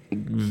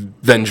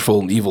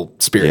vengeful, evil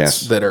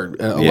spirits that are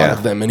a lot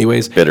of them,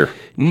 anyways. Bitter.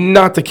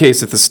 Not the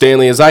case at the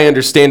Stanley, as I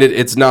understand it.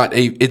 It's not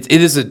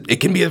it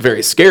can be a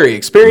very scary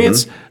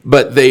experience,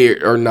 but they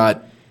are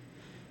not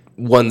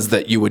ones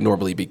that you would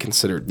normally be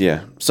considered.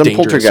 Yeah, some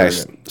dangerous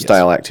poltergeist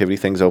style activity,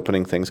 things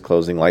opening, things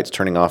closing, lights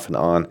turning off and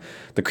on.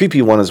 The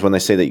creepy one is when they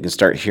say that you can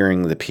start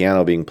hearing the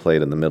piano being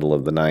played in the middle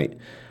of the night,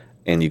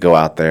 and you go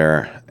out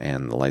there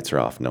and the lights are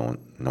off. No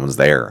one's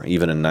there,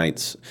 even in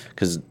nights,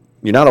 because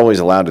you're not always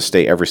allowed to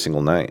stay every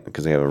single night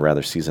because they have a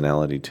rather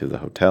seasonality to the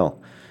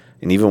hotel.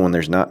 And even when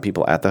there's not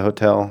people at the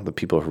hotel, the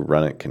people who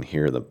run it can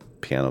hear the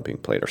piano being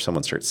played, or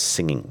someone starts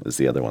singing is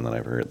the other one that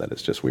I've heard that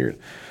is just weird.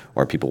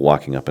 Or people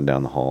walking up and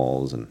down the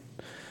halls and,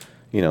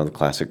 the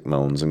classic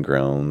moans and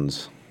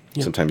groans.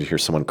 Yep. Sometimes you hear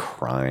someone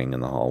crying in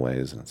the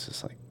hallways, and it's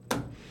just like,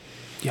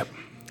 yep.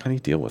 How do you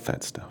deal with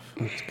that stuff?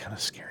 It's kind of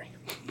scary.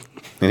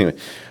 Anyway,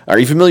 are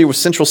you familiar with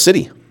Central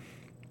City?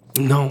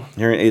 No.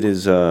 Here it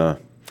is.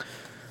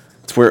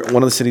 It's where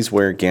one of the cities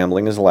where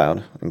gambling is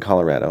allowed in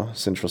Colorado.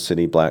 Central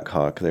City, Black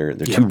Hawk. They're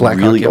two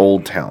really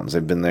old towns.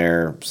 They've been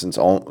there since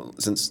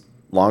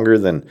longer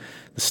than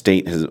the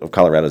state of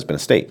Colorado has been a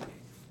state.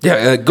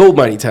 Yeah, gold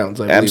mining towns.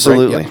 I believe,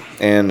 absolutely. Right?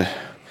 Yeah. And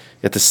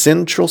at the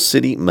Central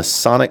City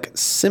Masonic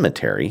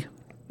Cemetery,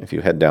 if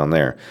you head down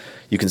there,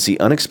 you can see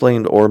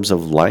unexplained orbs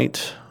of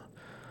light.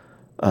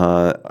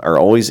 Are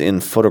always in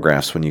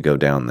photographs when you go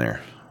down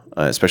there.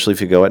 Especially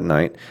if you go at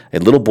night. A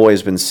little boy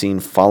has been seen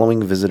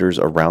following visitors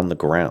around the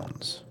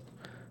grounds,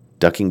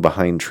 ducking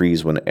behind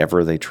trees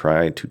whenever they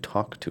try to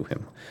talk to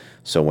him.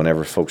 So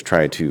whenever folks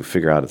try to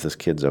figure out if this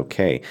kid's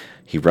okay,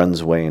 he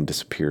runs away and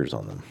disappears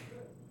on them,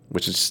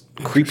 which is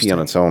creepy on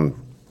its own.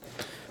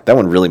 That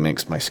one really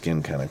makes my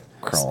skin kind of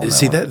crawl.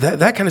 See,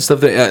 that kind of stuff,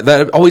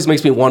 that always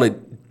makes me want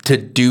to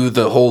do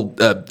the whole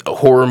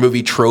horror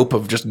movie trope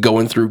of just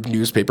going through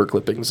newspaper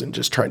clippings and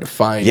just trying to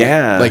find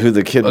who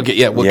the kid. Okay,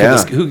 yeah,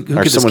 who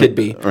could this kid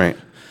be? Right.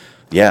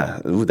 Yeah,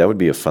 that would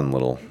be a fun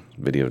little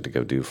video to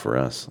go do for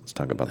us. Let's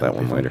talk about that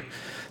one later.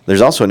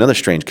 There's also another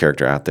strange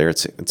character out there.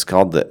 It's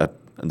called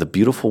the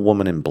Beautiful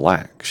Woman in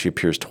Black. She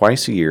appears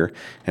twice a year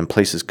and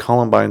places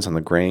columbines on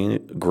the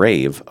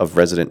grave of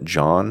resident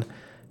John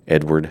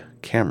Edward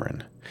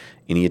Cameron.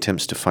 Any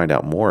attempts to find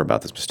out more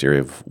about this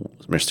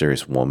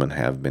mysterious woman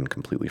have been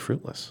completely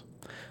fruitless.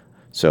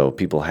 So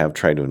people have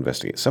tried to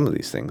investigate some of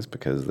these things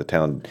because the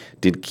town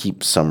did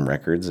keep some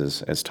records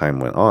as time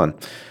went on.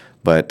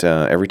 But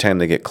every time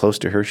they get close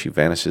to her, she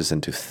vanishes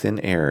into thin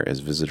air as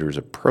visitors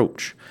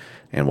approach.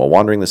 And while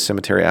wandering the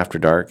cemetery after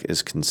dark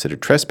is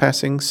considered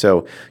trespassing,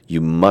 so you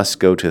must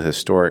go to the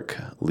historic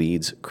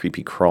Leeds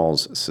Creepy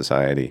Crawls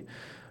Society.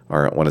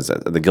 Or what is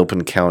that? The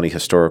Gilpin County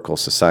Historical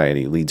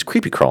Society leads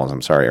creepy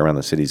crawls, around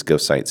the city's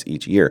ghost sites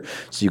each year.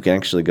 So you can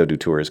actually go do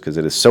tours because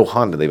it is so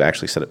haunted. They've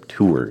actually set up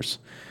tours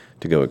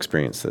to go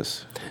experience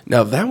this.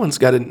 Now, that one's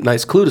got a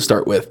nice clue to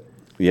start with.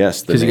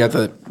 Yes. Because you got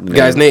the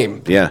guy's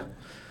name. Yeah.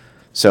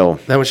 So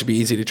that one should be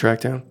easy to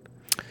track down.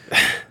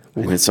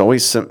 And it's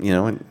always some,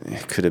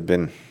 it could have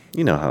been,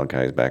 how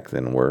guys back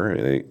then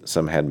were.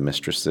 Some had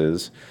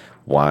mistresses,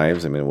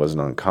 wives. It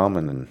wasn't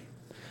uncommon. And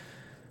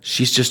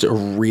she's just a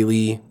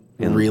really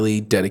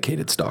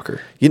dedicated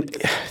stalker.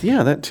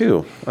 Yeah, that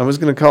too. I was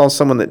going to call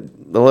someone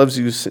that loves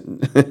you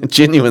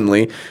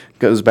genuinely,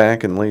 goes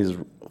back and lays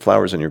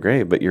flowers on your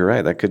grave, but you're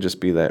right. That could just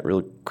be that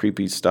real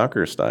creepy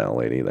stalker style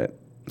lady that.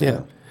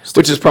 Yeah.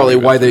 Which is probably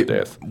why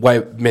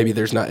maybe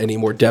there's not any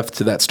more depth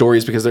to that story,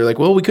 is because they're like,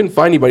 well, we couldn't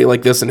find anybody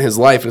like this in his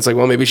life. And it's like,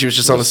 well, maybe she was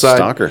just on the side.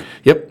 Stalker.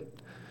 Yep.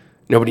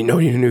 Nobody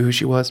knew who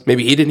she was.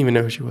 Maybe he didn't even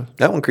know who she was.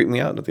 That one creeped me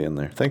out at the end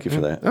there. Thank you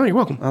for that. Oh, you're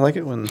welcome. I like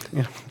it when,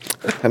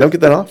 I don't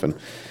get that often.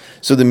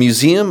 So the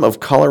Museum of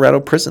Colorado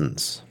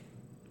Prisons,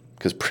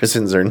 because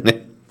prisons are.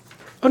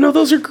 Oh no,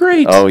 those are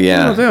great. Oh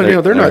yeah,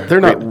 they're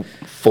not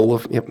full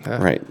of. Yep.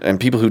 Right, and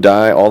people who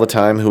die all the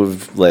time who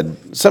have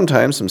led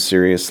sometimes some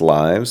serious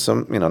lives.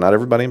 Some, not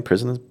everybody in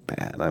prison is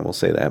bad. I will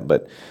say that,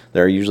 but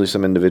there are usually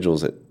some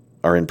individuals that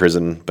are in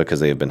prison because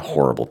they have been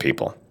horrible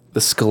people. The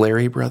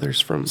Scoleri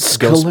brothers from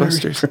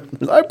Ghostbusters.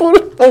 I put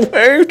it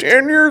away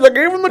 10 years. I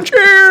gave him a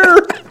chair.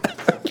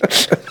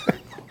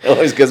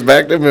 Always gets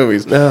back to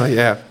movies. Oh,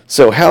 yeah.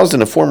 So, housed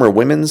in a former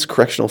women's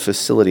correctional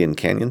facility in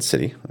Canyon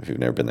City. If you've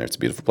never been there, it's a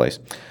beautiful place.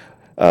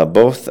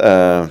 Both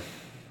the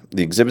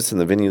exhibits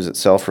and the venues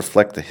itself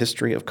reflect the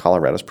history of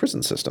Colorado's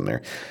prison system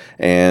there.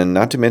 And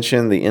not to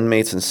mention the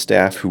inmates and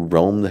staff who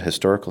roam the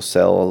historical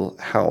cell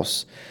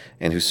house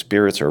and whose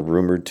spirits are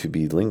rumored to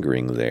be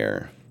lingering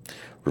there.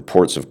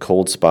 Reports of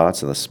cold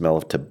spots and the smell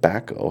of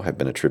tobacco have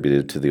been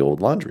attributed to the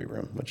old laundry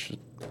room, which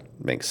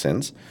makes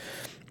sense.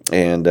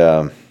 And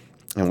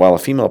while a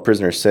female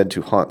prisoner is said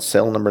to haunt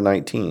cell number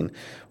 19,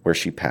 where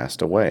she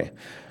passed away.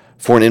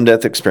 For an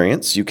in-depth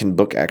experience, you can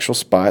book actual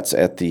spots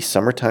at the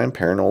Summertime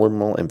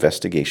Paranormal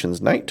Investigations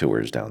night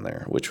tours down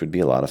there, which would be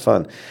a lot of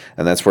fun.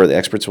 And that's where the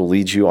experts will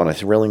lead you on a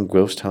thrilling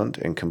ghost hunt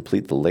and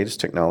complete the latest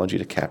technology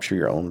to capture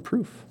your own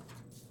proof.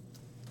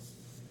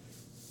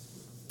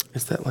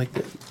 Is that like,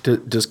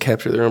 does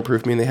capture their own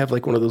proof mean they have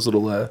like one of those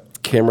little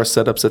camera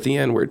setups at the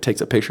end where it takes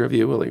a picture of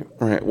you.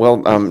 Right. Well,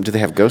 do they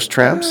have ghost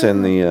traps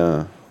and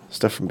the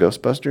stuff from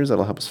Ghostbusters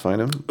that'll help us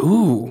find them?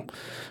 Ooh.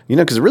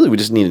 Because really we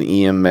just need an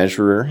EM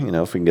measurer.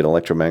 If we can get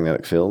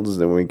electromagnetic fields,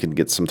 then we can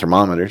get some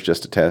thermometers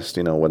just to test,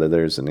 whether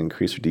there's an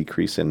increase or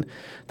decrease in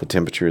the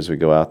temperature as we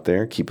go out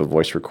there. Keep a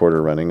voice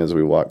recorder running as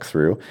we walk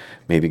through.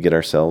 Maybe get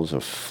ourselves a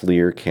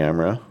FLIR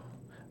camera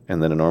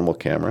and then a normal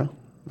camera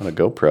and a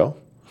GoPro.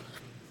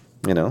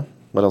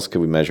 What else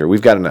could we measure?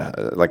 We've got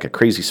a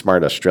crazy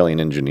smart Australian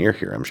engineer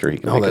here. I'm sure he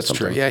can make that's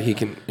something. true. Yeah, he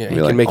can. Yeah, he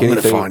Be can make anything.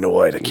 I'm going to find a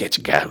way to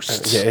catch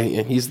ghosts. Yeah,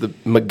 he's the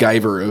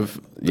MacGyver of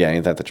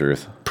ain't that the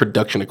truth?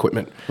 production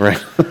equipment. Right.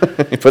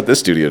 He put this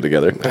studio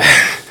together.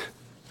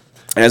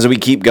 As we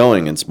keep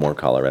going, it's more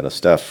Colorado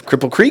stuff.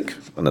 Cripple Creek,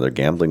 another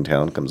gambling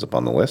town, comes up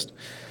on the list.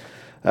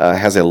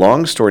 Has a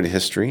long storied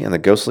history and the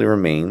ghostly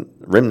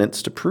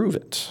remnants to prove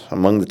it.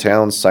 Among the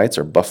town's sites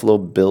are Buffalo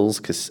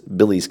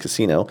Billy's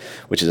Casino,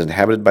 which is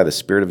inhabited by the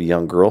spirit of a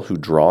young girl who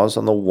draws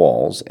on the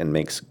walls and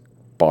makes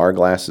bar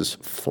glasses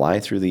fly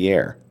through the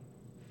air.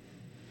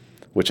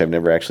 Which I've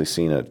never actually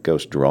seen a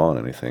ghost draw on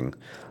anything,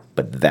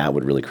 but that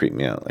would really creep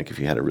me out. Like if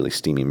you had a really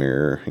steamy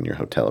mirror in your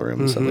hotel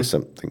room and suddenly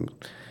something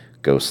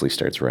ghostly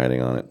starts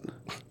writing on it.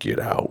 Get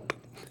out.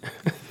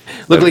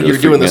 Looked like you were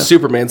doing the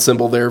Superman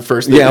symbol there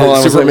first. Yeah,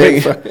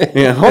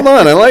 hold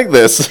on, I like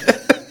this.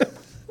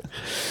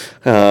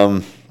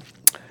 And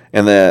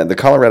the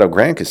Colorado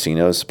Grand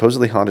Casino is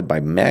supposedly haunted by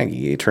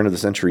Maggie, a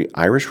turn-of-the-century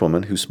Irish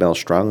woman who smells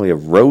strongly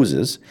of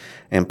roses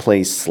and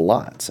plays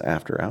slots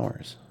after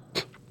hours.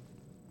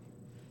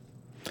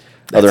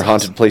 Other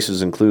haunted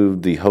places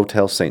include the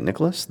Hotel St.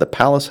 Nicholas, the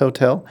Palace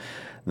Hotel,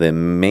 the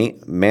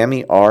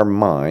Mammy R.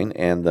 Mine,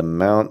 and the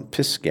Mount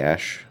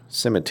Pisgash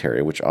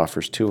Cemetery, which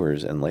offers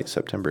tours in late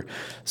September.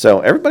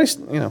 So everybody's,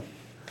 we're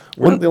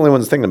not the only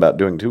ones thinking about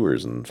doing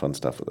tours and fun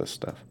stuff with this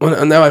stuff.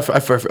 Well, now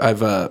I've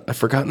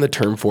forgotten the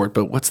term for it,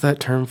 but what's that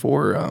term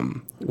for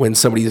when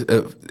somebody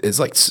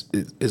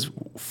is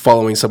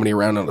following somebody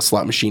around on a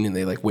slot machine and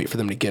they wait for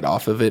them to get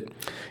off of it?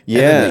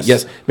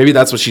 Yes, maybe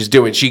that's what she's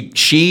doing.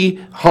 She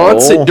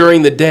haunts it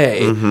during the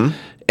day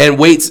and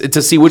waits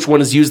to see which one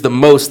is used the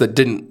most that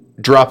didn't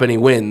drop any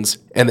wins,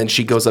 and then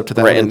she goes up to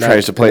that and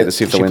tries to play it to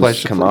see if the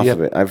wins come off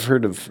of it. I've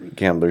heard of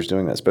gamblers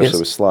doing that, especially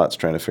with slots,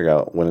 trying to figure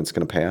out when it's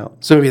going to pay out.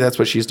 So maybe that's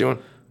what she's doing.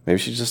 Maybe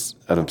she's just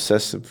an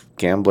obsessive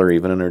gambler,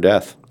 even in her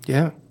death.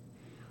 Yeah,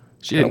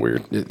 Kind of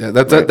weird.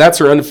 That's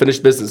her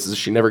unfinished business. Is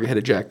she never hit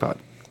a jackpot.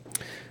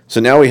 So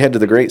now we head to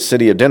the great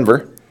city of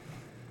Denver,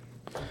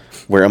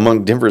 where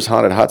among Denver's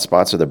haunted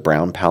hotspots are the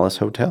Brown Palace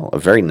Hotel, a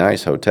very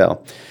nice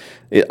hotel.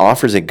 It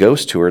offers a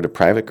ghost tour to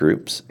private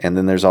groups, and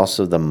then there's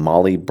also the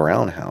Molly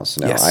Brown House.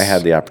 Now, I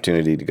had the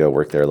opportunity to go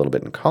work there a little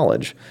bit in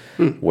college,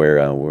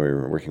 where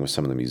we're working with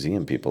some of the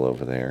museum people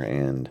over there,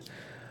 and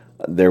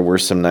there were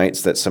some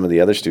nights that some of the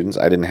other students,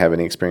 I didn't have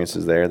any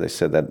experiences there. They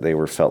said that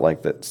felt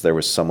like that there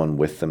was someone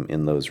with them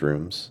in those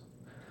rooms,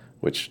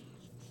 which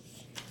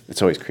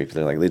it's always creepy.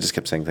 They just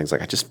kept saying things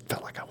like, I just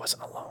felt like I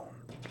wasn't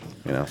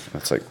alone.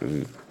 It's like...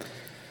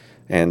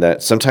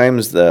 And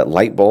sometimes the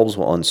light bulbs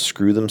will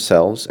unscrew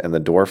themselves, and the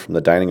door from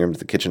the dining room to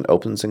the kitchen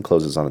opens and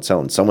closes on its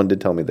own. Someone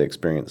did tell me they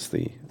experienced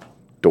the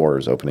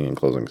doors opening and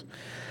closing.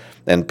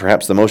 And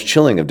perhaps the most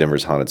chilling of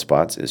Denver's haunted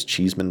spots is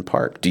Cheeseman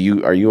Park.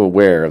 Are you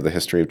aware of the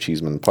history of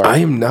Cheeseman Park? I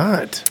am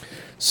not.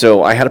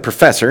 So I had a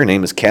professor. Her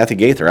name is Kathy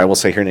Gaither. I will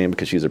say her name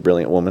because she's a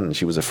brilliant woman, and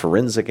she was a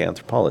forensic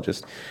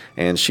anthropologist.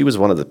 And she was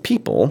one of the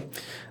people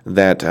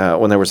that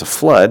when there was a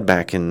flood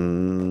back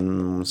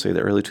in, let's say,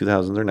 the early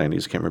 2000s or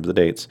 90s, can't remember the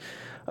dates,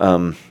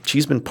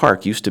 Cheeseman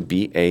Park used to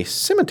be a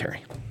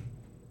cemetery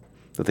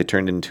that they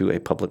turned into a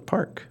public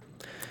park.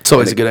 It's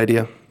always a good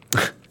idea.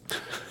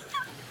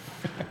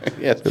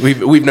 Yes.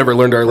 We've never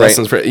learned our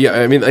lessons.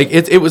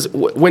 It was,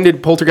 when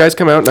did Poltergeist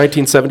come out?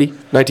 1970?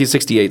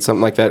 1968,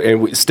 something like that.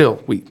 And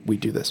we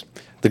do this.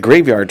 The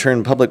graveyard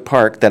turned public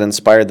park that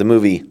inspired the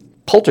movie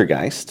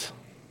Poltergeist.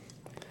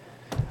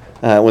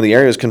 When the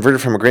area was converted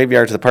from a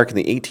graveyard to the park in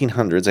the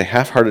 1800s, a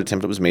half-hearted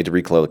attempt was made to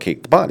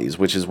relocate the bodies,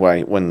 which is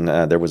why when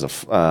there was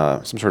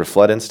some sort of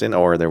flood incident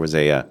or there was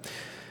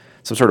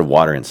some sort of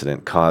water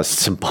incident caused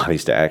some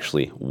bodies to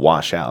actually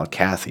wash out.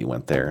 Kathy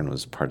went there and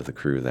was part of the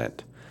crew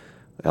that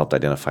helped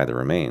identify the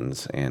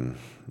remains. And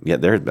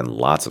yet there had been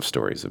lots of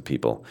stories of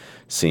people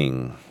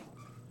seeing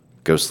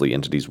ghostly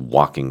entities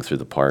walking through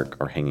the park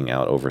or hanging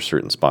out over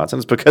certain spots. And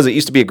it's because it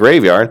used to be a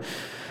graveyard.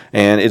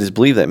 And it is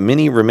believed that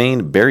many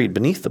remain buried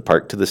beneath the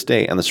park to this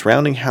day, and the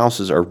surrounding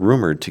houses are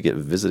rumored to get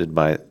visited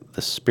by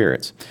the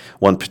spirits.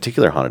 One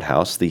particular haunted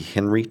house, the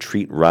Henry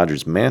Treat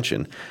Rogers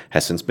Mansion,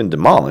 has since been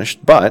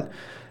demolished, but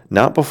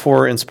not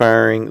before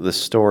inspiring the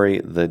story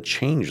The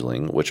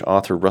Changeling, which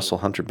author Russell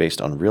Hunter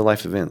based on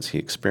real-life events he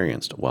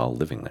experienced while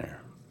living there.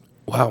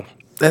 Wow.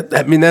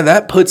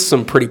 That puts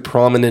some pretty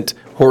prominent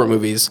horror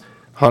movies,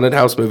 haunted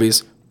house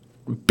movies,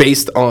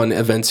 based on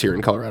events here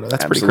in Colorado.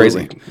 That's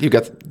Absolutely. Pretty crazy. You've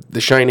got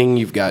The Shining.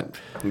 You've got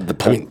the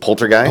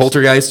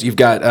Poltergeist. You've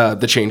got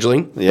The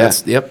Changeling. Yeah.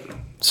 Yep.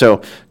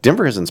 So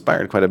Denver has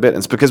inspired quite a bit.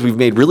 It's because we've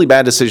made really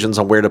bad decisions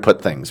on where to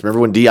put things. Remember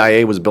when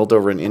DIA was built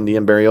over an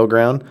Indian burial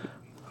ground?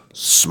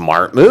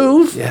 Smart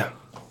move. Yeah.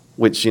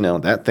 Which,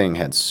 that thing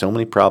had so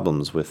many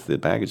problems with the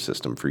baggage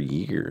system for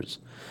years.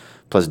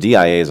 Plus,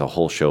 DIA is a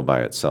whole show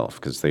by itself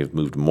because they've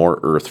moved more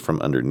earth from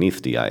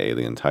underneath DIA,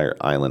 the entire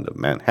island of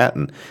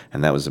Manhattan,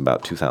 and that was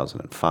about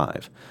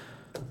 2005.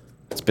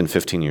 It's been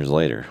 15 years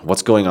later.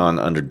 What's going on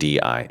under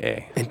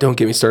DIA? And don't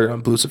get me started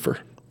on Lucifer.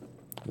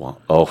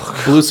 Well,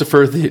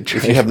 Lucifer,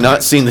 if you have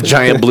not seen the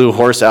giant blue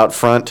horse out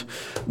front,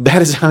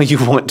 that is how you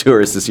want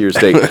tourists to see your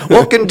steak.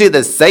 Welcome to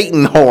the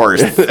Satan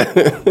horse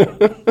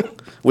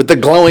with the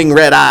glowing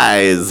red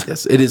eyes.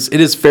 Yes, it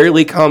is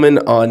fairly common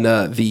on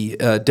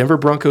the Denver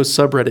Broncos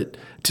subreddit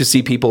to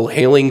see people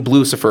hailing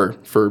Lucifer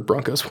for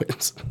Broncos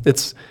wins.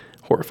 It's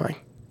horrifying.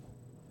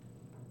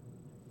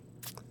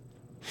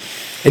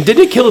 And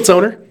didn't it kill its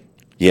owner?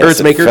 Yes, or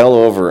its maker? It fell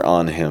over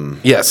on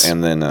him. Yes.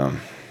 And then...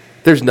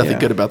 there's nothing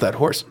good about that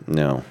horse.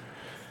 No.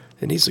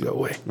 It needs to go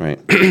away. Right.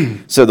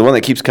 So the one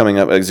that keeps coming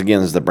up,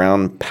 is the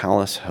Brown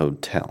Palace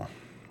Hotel.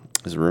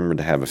 Is rumored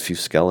to have a few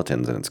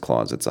skeletons in its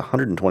closet. It's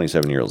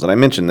 127 years old. And I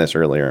mentioned this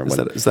earlier.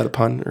 Is that a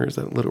pun or is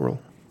that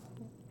literal?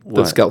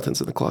 What? The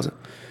skeletons in the closet.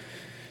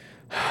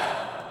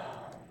 I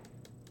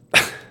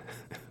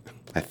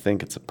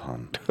think it's a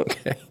pun.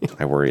 Okay.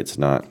 I worry it's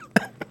not.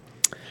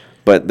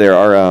 But there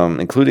are,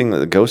 including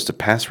the ghosts of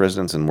past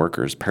residents and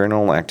workers,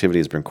 paranormal activity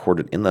has been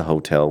recorded in the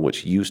hotel,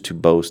 which used to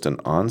boast an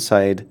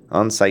on-site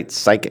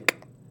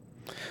psychic.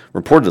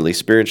 Reportedly,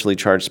 spiritually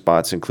charged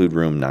spots include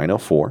room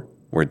 904,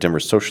 where a Denver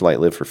socialite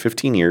lived for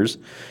 15 years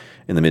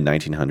in the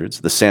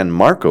mid-1900s, the San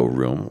Marco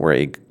room, where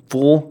a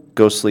full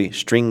ghostly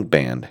string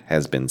band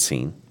has been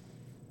seen,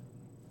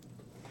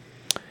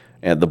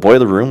 and the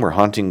boiler room, where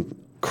haunting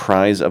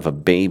cries of a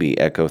baby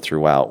echo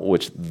throughout,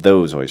 which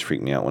those always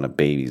freak me out when a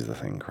baby's the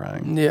thing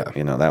crying. Yeah.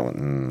 That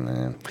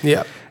one.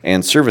 Yeah.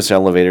 And service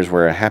elevators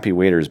where a happy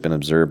waiter has been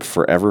observed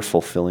forever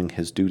fulfilling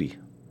his duty,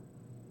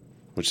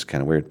 which is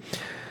kind of weird.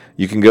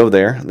 You can go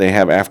there. They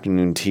have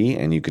afternoon tea,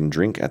 and you can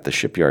drink at the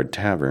Shipyard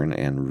Tavern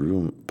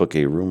and book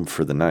a room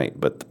for the night.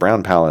 But the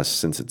Brown Palace,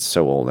 since it's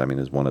so old,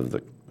 is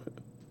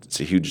it's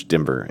a huge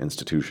Denver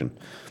institution.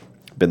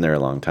 Been there a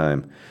long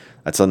time.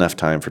 That's enough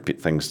time for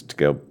things to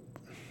go,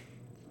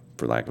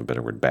 for lack of a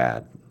better word,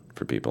 bad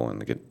for people and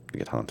to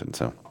get haunted.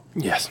 So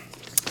yes.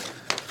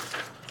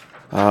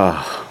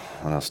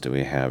 What else do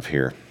we have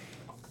here?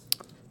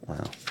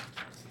 Wow.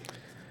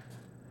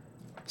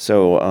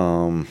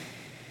 So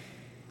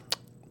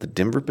the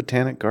Denver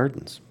Botanic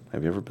Gardens.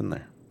 Have you ever been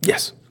there?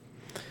 Yes.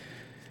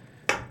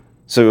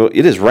 So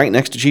it is right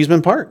next to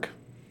Cheeseman Park.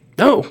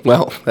 Oh,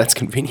 well, that's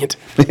convenient.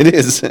 It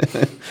is.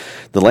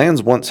 The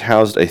lands once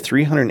housed a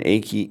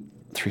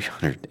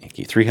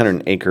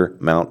 300-acre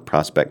Mount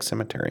Prospect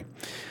Cemetery.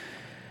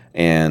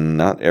 And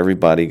not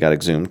everybody got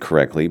exhumed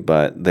correctly,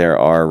 but there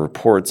are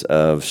reports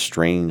of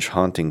strange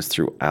hauntings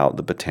throughout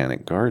the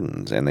Botanic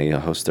Gardens, and they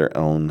host their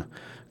own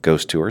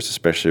ghost tours,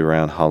 especially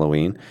around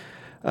Halloween.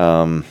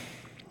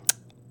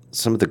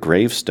 Some of the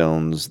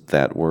gravestones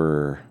that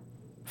were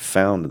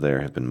found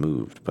there have been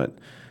moved, but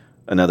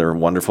another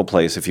wonderful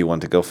place if you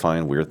want to go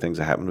find weird things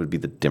that happen would be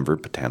the Denver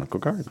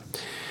Botanical Gardens.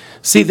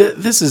 See,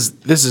 this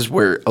is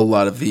where a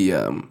lot of the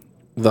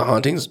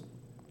hauntings.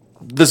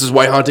 This is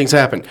why hauntings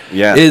happen.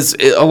 Yeah.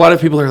 A lot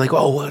of people are like,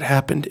 "Oh, what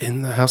happened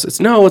in the house?" It's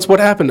what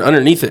happened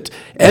underneath it.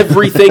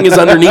 Everything is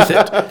underneath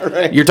it.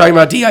 Right. You're talking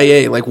about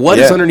DIA. Like, what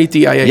is underneath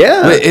DIA?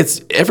 Yeah.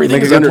 It's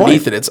everything is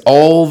underneath it. It's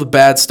all the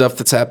bad stuff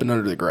that's happened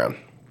under the ground.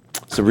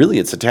 So really,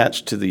 it's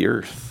attached to the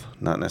earth,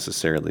 not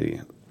necessarily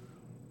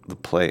the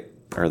plate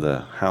or the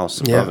house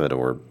above it.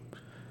 Or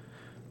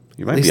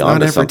you might be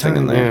onto something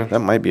in there. Yeah. That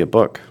might be a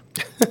book.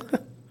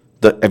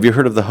 Have you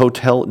heard of the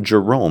Hotel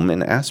Jerome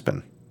in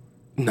Aspen?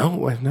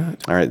 No, I've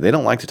not. All right, they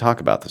don't like to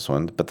talk about this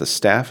one, but the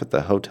staff at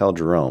the Hotel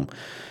Jerome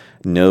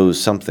knows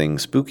something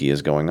spooky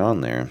is going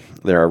on there.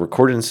 There are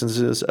recorded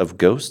instances of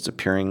ghosts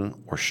appearing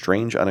or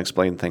strange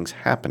unexplained things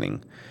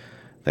happening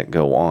that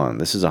go on.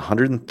 This is a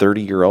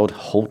 130-year-old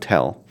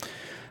hotel.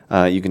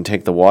 You can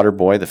take the water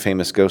boy, the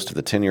famous ghost of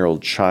the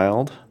 10-year-old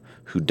child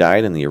who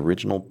died in the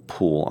original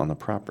pool on the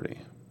property.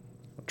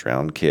 A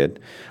drowned kid.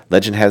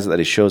 Legend has it that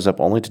he shows up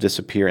only to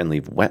disappear and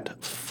leave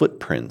wet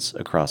footprints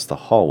across the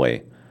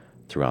hallway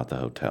throughout the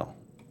hotel.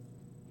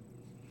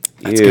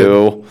 That's Ew.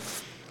 Good.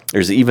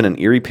 There's even an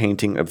eerie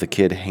painting of the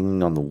kid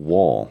hanging on the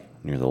wall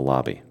near the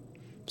lobby.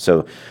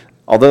 So,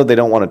 although they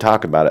don't want to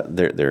talk about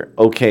it, they're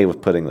okay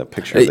with putting the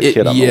picture of the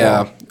kid on the wall.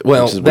 Yeah,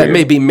 well, that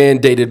may be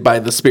mandated by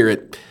the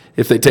spirit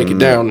if they take it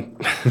down.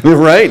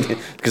 Right,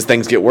 because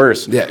things get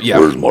worse. Yeah.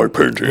 Where's my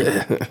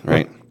painting?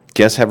 Right.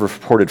 Guests have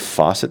reported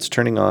faucets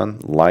turning on,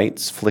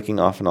 lights flicking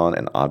off and on,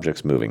 and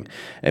objects moving.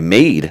 A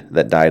maid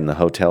that died in the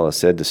hotel is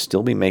said to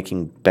still be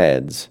making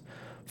beds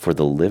for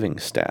the living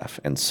staff,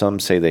 and some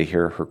say they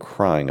hear her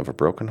crying of a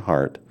broken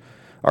heart,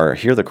 or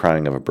hear the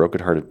crying of a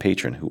broken-hearted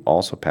patron who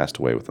also passed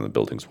away within the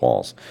building's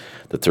walls.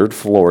 The third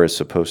floor is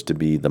supposed to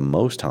be the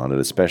most haunted,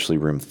 especially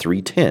room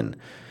 310.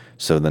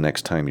 So the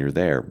next time you're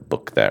there,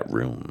 book that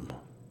room.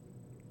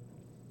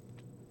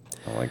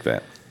 I like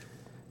that.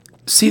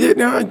 See that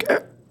now?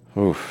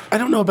 Oof. I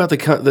don't know about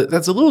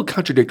that's a little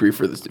contradictory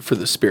for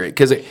the spirit,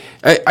 because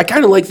I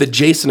kind of like the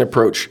Jason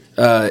approach,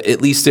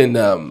 at least in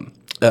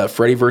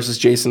Freddy versus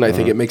Jason. I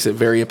think it makes it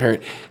very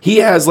apparent. He's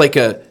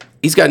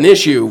got an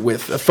issue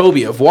with a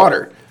phobia of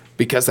water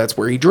because that's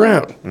where he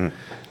drowned.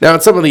 Now,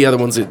 in some of the other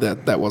ones,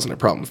 that wasn't a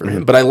problem for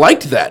him. But I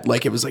liked that.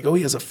 Like, it was like, oh,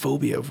 he has a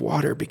phobia of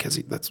water because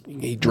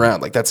he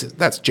drowned. Like,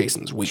 that's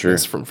Jason's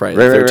weakness from Friday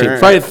the 13th. Right.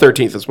 Friday the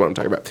 13th is what I'm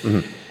talking about.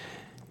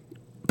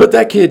 But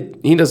that kid,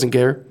 he doesn't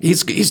care.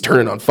 He's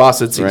turning on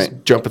faucets. He's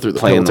jumping through the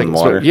playing in the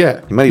water.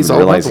 Yeah. He might even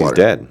realize he's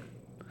dead.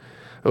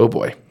 Oh,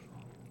 boy.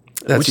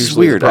 That's Which is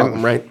usually weird, the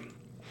problem, right?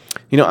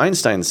 You know,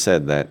 Einstein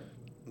said that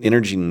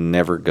energy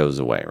never goes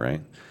away,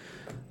 right?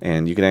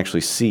 And you can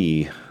actually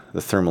see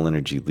the thermal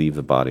energy leave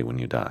the body when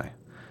you die.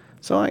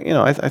 So,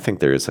 I think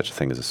there is such a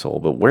thing as a soul.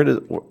 But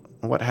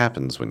what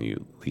happens when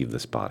you leave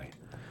this body?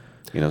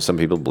 You know, some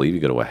people believe you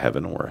go to a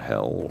heaven or a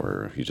hell,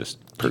 or you just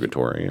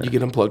purgatory. You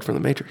get unplugged from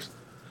the Matrix.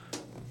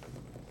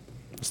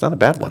 It's not a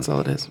bad one. That's all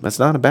it is. That's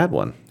not a bad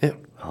one. Yeah.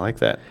 I like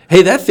that.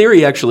 Hey, that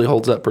theory actually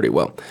holds up pretty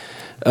well.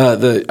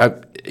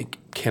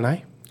 Can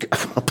I?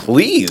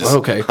 Please.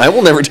 Okay. I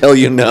will never tell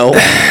you no.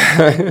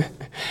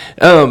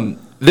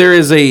 There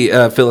is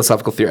a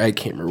philosophical theory. I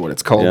can't remember what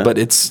it's called, but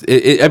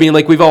I mean,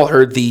 like, we've all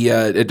heard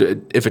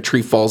if a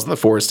tree falls in the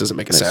forest, doesn't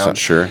make a sound.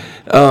 Sure.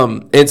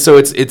 And so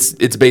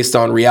it's based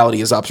on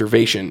reality as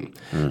observation.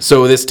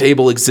 So this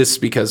table exists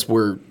because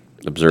we're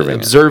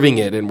observing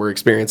it, and we're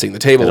experiencing the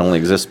table. It only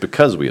exists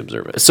because we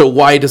observe it. So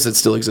why does it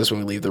still exist when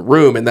we leave the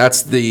room? And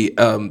that's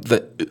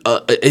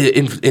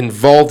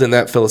involved in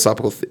that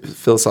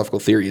philosophical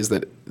theory is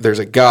that there's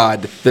a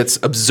God that's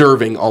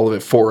observing all of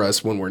it for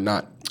us when we're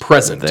not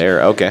present.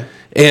 There, okay.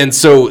 And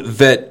so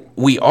that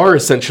we are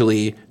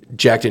essentially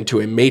jacked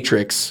into a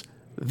matrix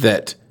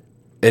that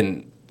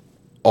an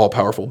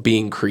all-powerful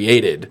being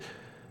created.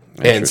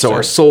 And so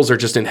our souls are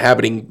just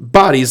inhabiting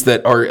bodies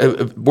that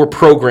we're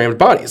programmed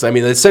bodies. I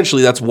mean,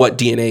 essentially that's what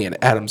DNA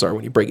and atoms are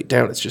when you break it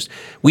down. It's just,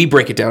 we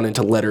break it down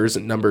into letters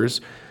and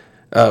numbers,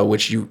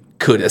 which you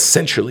could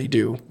essentially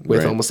do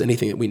with almost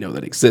anything that we know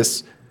that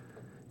exists.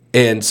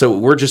 And so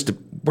we're just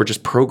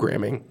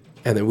programming,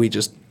 and then we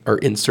just are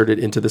inserted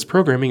into this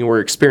programming, and we're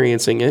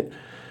experiencing it.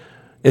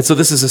 And so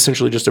this is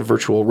essentially just a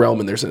virtual realm,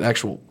 and there's an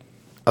actual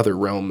other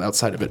realm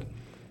outside of it.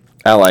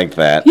 I like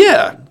that.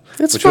 Yeah.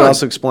 It's Which fun. would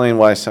also explain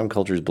why some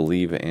cultures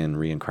believe in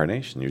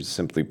reincarnation. You're just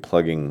simply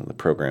plugging the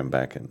program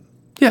back in.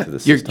 Yeah, to the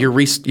system.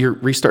 you're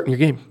restarting your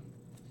game.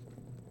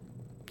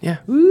 Yeah,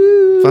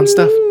 fun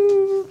stuff.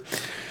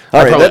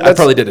 All right, I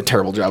probably did a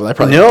terrible job. I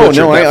probably I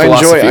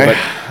philosophy,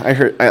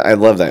 enjoy. I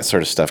love that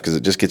sort of stuff because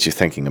it just gets you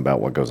thinking about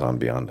what goes on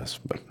beyond us.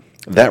 But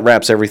that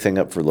wraps everything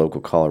up for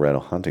local Colorado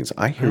hauntings.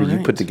 I hear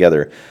you put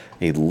together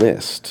a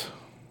list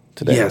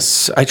today.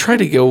 Yes, I try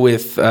to go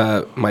with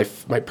my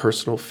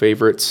personal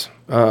favorites,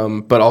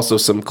 but also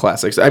some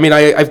classics. I mean,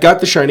 I've got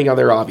The Shining on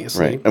there,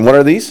 obviously. Right. And what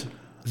are these?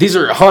 These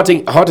are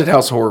haunted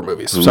house horror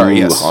movies. Sorry,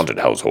 yes. Haunted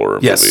house horror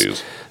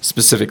movies.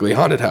 Specifically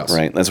haunted house.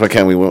 Right. That's why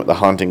we went with the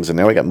hauntings, and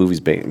now we got movies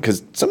based,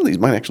 because some of these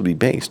might actually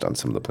be based on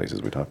some of the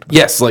places we talked about.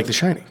 Yes, like The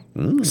Shining,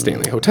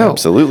 Stanley Hotel.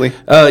 Absolutely.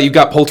 You've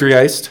got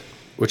Poltergeist,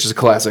 which is a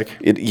classic.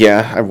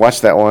 I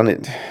watched that one.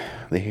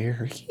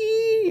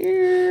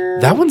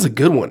 That one's a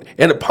good one.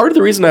 And part of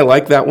the reason I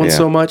like that one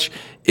so much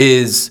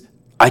is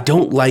I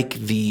don't like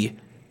the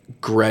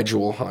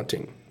gradual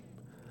haunting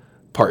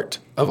part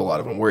of a lot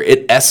of them, where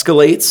it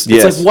escalates.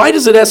 Yes. It's like, why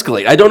does it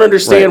escalate? I don't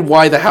understand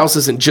why the house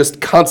isn't just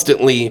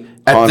constantly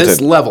at Haunted. this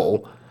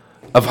level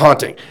of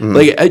haunting.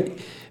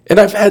 And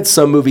I've had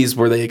some movies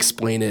where they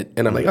explain it,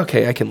 and I'm like,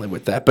 okay, I can live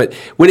with that. But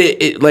when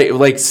it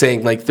like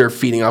saying like they're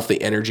feeding off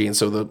the energy, and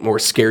so the more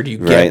scared you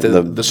get,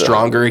 the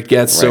stronger it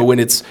gets. So when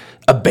it's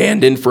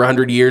abandoned for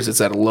 100 years,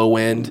 it's at a low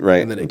end,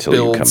 Right. and then it Until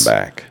builds. you come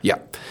back. Yeah.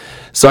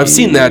 So I've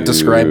seen that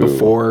described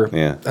before.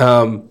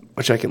 Yeah.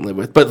 Which I can live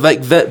with. But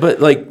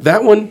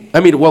that one, I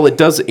mean, while it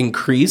does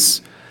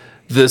increase,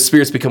 the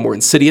spirits become more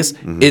insidious.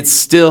 It's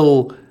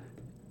still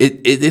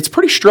it's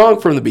pretty strong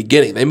from the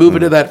beginning. They move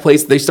into that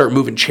place, they start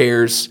moving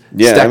chairs,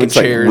 stacking it's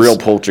like chairs. real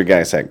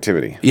poltergeist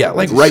activity. Yeah,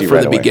 like You right see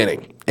from the away.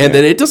 beginning. And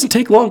then it doesn't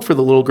take long for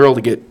the little girl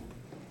to get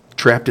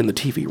trapped in the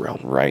TV realm.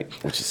 Right.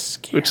 Which is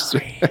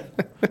scary.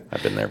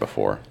 I've been there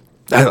before.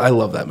 I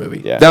love that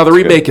movie. Yeah, now the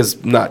it's remake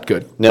is not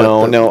good.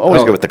 No.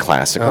 Always go with the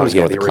classic. Always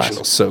go with the the original's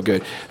classic. so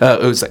good.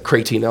 It was like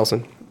Craig T.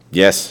 Nelson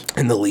Yes.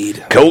 in the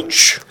lead.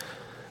 Coach.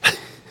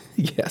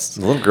 Yes.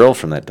 The little girl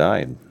from that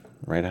died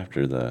right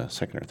after the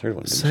second or third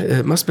one. Didn't she?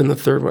 It must have been the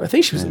third one. I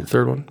think she was in the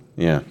third one.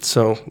 Yeah.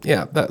 So,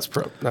 yeah, that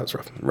was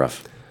rough.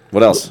 Rough.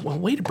 What else? Well,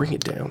 way to bring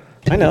it down.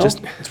 I know.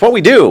 It's what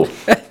we do.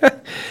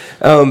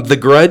 The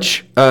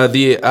Grudge.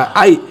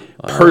 I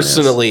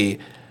personally,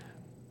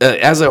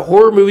 as a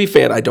horror movie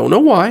fan, I don't know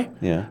why.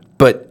 Yeah.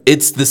 But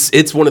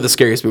it's one of the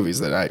scariest movies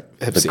that I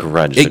have seen.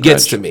 Grudge. It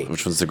gets to me.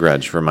 Which one's The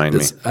Grudge? Remind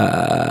me.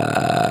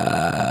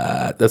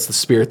 The that's the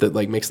spirit that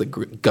like makes the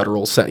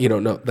guttural sound.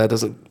 No, that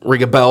doesn't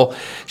ring a bell.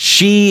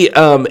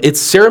 It's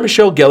Sarah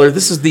Michelle Gellar.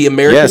 This is the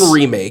American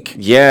remake.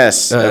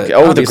 Yes. Okay.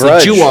 Oh, The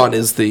Grudge. Ju-on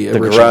is the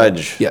original.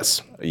 Grudge.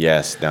 Yes.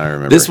 Yes. Now I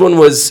remember. This one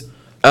was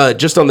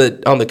just on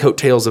the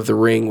coattails of The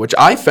Ring, which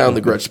I found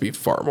The Grudge to be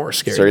far more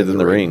scary than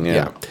The Ring.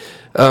 Yeah.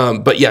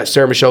 But yeah,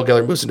 Sarah Michelle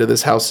Gellar moves into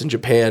this house in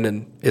Japan,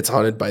 and it's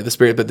haunted by the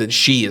spirit. But then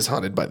she is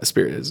haunted by the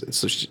spirit,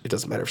 so it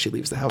doesn't matter if she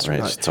leaves the house or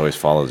not. It always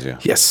follows you.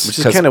 Yes, which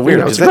is kind of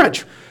weird. It's a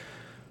grudge.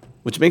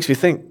 Which makes me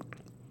think: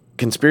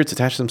 can spirits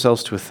attach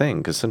themselves to a thing?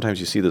 Because sometimes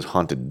you see those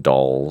haunted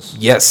dolls.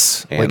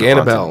 Yes, and like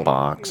Annabelle haunted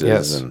boxes.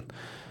 Yes, and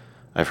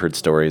I've heard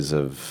stories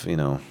of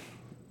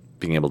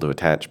being able to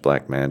attach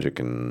black magic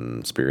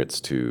and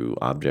spirits to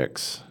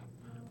objects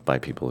by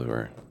people who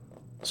are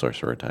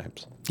sorcerer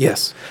types.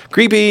 Yes,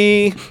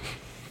 creepy.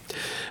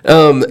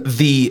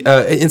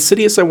 The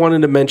Insidious I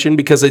wanted to mention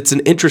because it's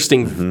an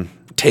interesting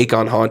take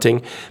on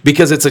haunting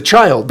because it's a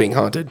child being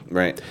haunted.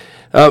 Right.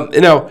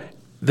 Now,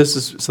 this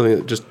is something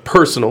that just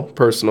personal.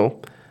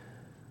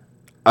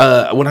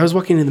 When I was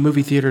walking in the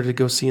movie theater to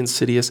go see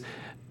Insidious,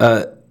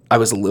 I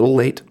was a little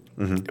late,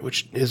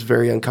 which is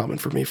very uncommon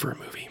for me for a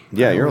movie.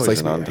 Yeah, you're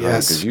always on time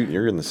because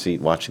you're in the seat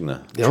watching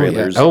the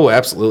trailers. Oh,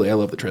 absolutely. I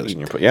love the trailers.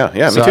 Yeah,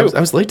 me too. I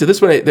was late to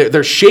this one.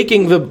 They're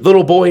shaking the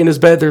little boy in his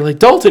bed. They're like,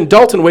 Dalton,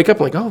 wake up.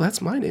 I'm like, oh, that's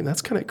my name.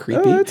 That's kind of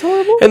creepy. Oh, that's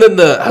horrible. And then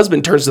the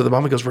husband turns to the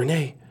mom and goes,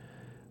 Renee,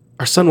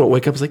 our son won't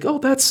wake up. He's like, oh,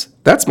 that's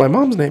my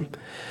mom's name.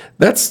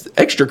 That's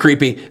extra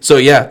creepy. So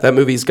yeah, that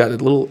movie's got a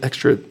little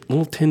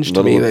tinge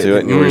to me. To it.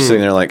 And you were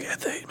sitting there like,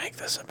 they make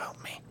this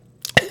about me.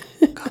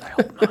 God, I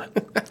hope not.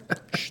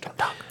 Shh, don't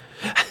talk.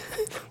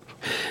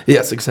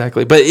 Yes,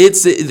 exactly. But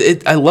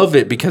I love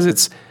it because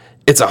it's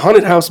a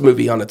haunted house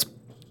movie at its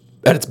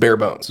bare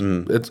bones.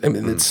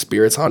 It's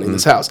spirits haunting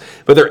this house,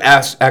 but they're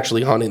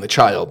actually haunting the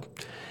child.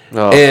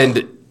 Oh.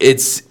 And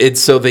it's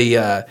so they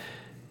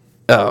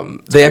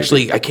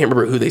actually, I can't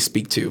remember who they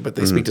speak to, but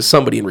they speak to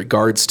somebody in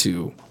regards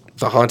to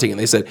the haunting, and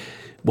they said,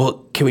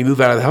 well, can we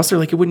move out of the house? They're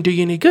like, it wouldn't do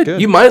you any good.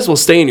 You might as well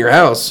stay in your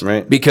house,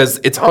 right? Because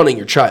it's haunting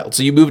your child.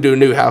 So you move to a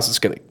new house, it's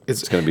gonna be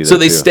there. So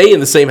they stay in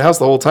the same house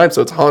the whole time,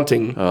 so it's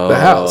haunting the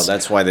house. Oh,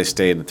 that's why they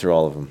stayed through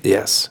all of them.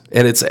 Yes,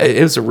 and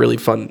it was a really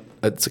fun.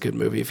 It's a good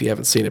movie if you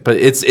haven't seen it, but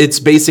it's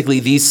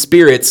basically these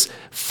spirits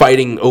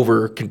fighting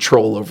over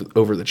control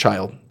over the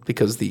child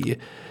because the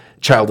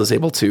child is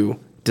able to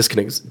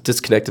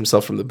disconnect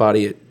himself from the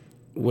body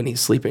when he's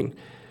sleeping.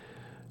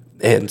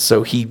 And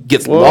so he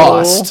gets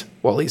lost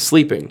while he's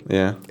sleeping.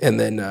 Yeah. And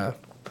then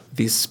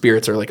these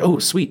spirits are like, oh,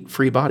 sweet,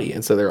 free body.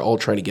 And so they're all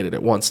trying to get it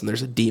at once. And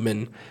there's a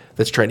demon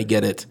that's trying to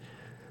get it.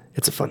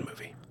 It's a fun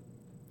movie.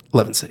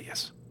 Love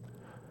Insidious.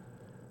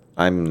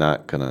 I'm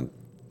not going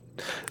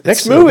to...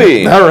 Next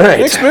movie. All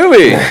right. Next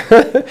movie.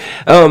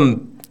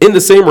 In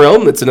the same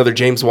realm, it's another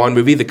James Wan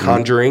movie, The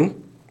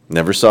Conjuring.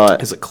 Never saw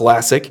it. It's a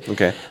classic.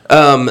 Okay.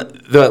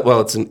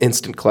 It's an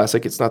instant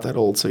classic. It's not that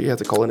old, so you have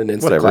to call it an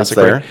instant classic.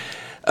 Whatever, it's there. Right?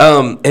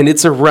 And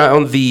it's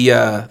around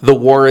the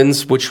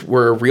Warrens, which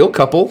were a real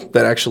couple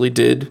that actually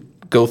did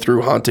go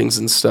through hauntings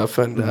and stuff,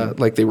 and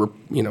they were,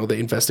 they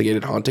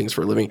investigated hauntings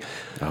for a living.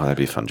 Oh, that'd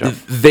be a fun job.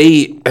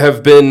 They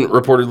have been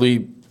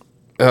reportedly,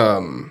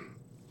 they're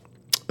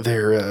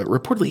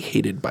reportedly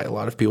hated by a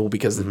lot of people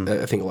because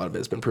I think a lot of it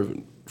has been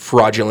proven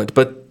fraudulent.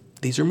 But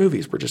these are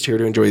movies. We're just here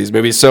to enjoy these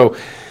movies. So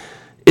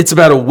it's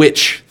about a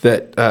witch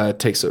that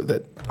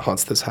that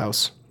haunts this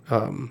house,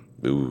 and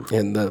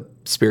the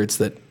spirits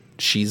that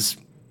she's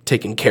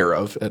taken care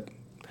of at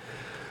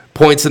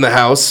points in the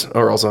house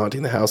are also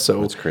haunting the house.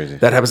 So that's crazy.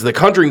 That happens. The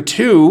Conjuring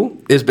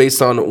 2 is based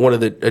on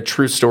a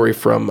true story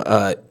from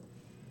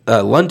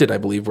London, I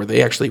believe, where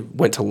they actually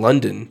went to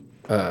London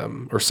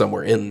or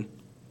somewhere in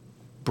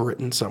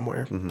Britain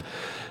somewhere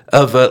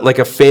of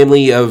a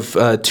family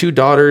of 2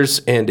 daughters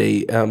and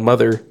a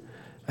mother.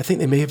 I think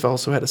they may have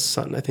also had a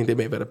son. I think they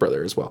may have had a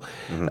brother as well.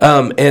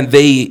 And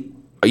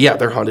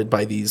they're haunted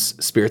by these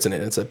spirits, and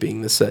it ends up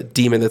being this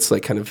demon that's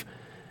like kind of,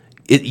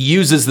 it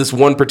uses this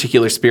one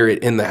particular spirit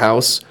in the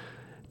house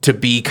to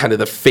be kind of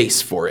the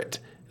face for it.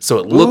 So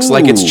it looks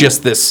like it's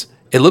just this,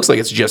 it looks like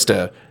it's just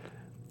a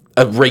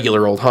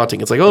regular old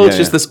haunting. It's like, it's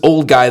just this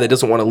old guy that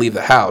doesn't want to leave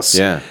the house.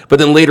 Yeah. But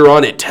then later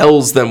on it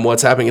tells them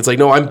what's happening. It's like,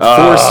 no, I'm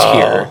forced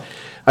here.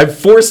 I'm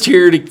forced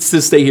here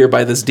to stay here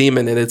by this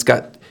demon, and it's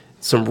got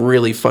some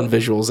really fun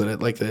visuals in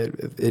it. Like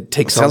it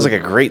takes. Sounds like a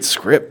great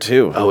script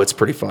too. Oh, it's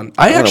pretty fun.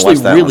 I actually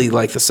really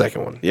like the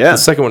second one. Yeah, the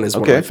second one is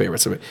one of my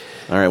favorites of it.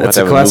 All right, we'll have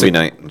a movie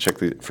night and check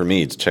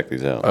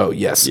these out. Oh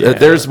yes,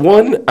 there's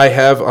one I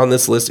have on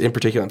this list in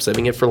particular. I'm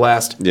saving it for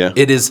last. Yeah,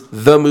 it is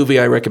the movie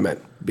I recommend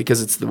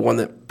because it's the one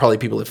that probably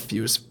people have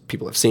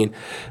seen.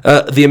 The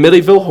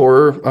Amityville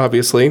Horror,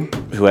 obviously.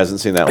 Who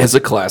hasn't seen that one? It's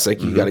a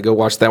classic. You got to go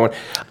watch that one.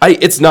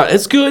 It's not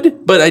as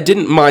good, but I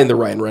didn't mind the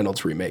Ryan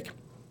Reynolds remake.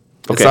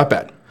 It's not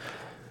bad.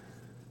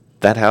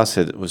 That house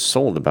was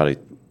sold about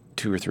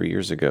 2 or 3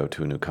 years ago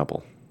to a new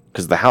couple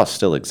because the house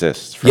still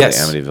exists from the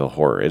Amityville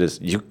Horror. It is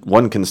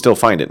one can still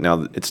find it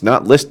now. It's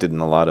not listed in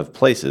a lot of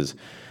places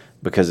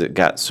because it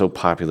got so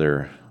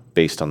popular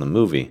based on the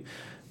movie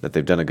that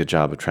they've done a good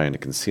job of trying to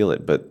conceal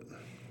it. But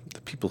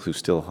the people who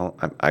still haunt.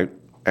 I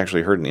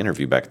actually heard an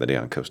interview back in the day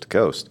on Coast to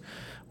Coast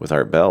with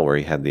Art Bell where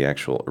he had the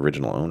actual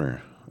original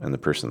owner and the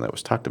person that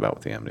was talked about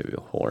with the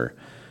Amityville Horror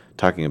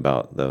talking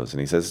about those. And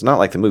he says it's not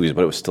like the movies,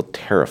 but it was still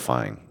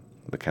terrifying,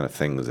 the kind of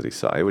things that he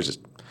saw. It was just,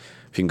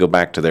 if you can go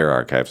back to their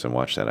archives and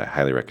watch that, I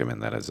highly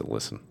recommend that as a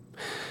listen.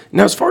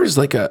 Now, as far as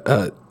like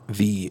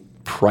the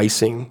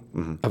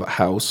pricing of a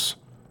house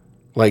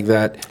like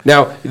that.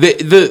 Now,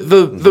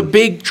 the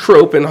big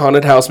trope in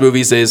haunted house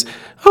movies is,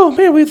 oh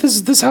man,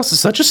 this house is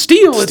such a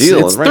steal.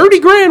 It's right.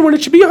 $30,000 when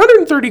it should be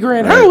 $130,000.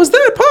 Right. How is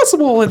that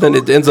possible? And then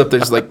it ends up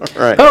there's like,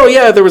 right. Oh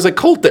yeah, there was a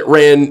cult that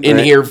ran in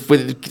here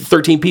with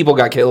 13 people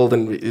got killed,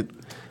 and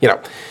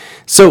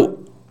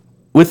So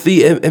with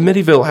the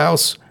Amityville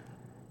house,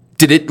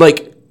 did it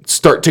like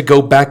start to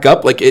go back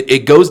up? Like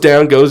it goes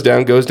down, because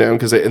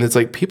and it's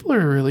like people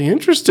are really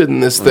interested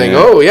in this thing. Yeah.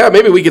 Oh yeah,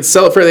 maybe we could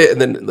sell it for that.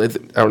 And then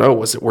I don't know,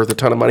 was it worth a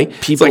ton of money?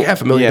 It's like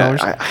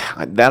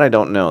 $500,000. That I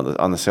don't know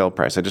on the sale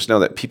price. I just know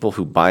that people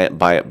who buy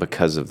it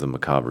because of the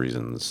macabre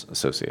reasons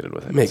associated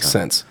with it. Makes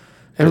sense.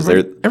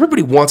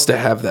 Everybody wants to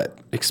have that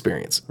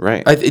experience,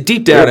 right?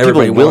 Deep down,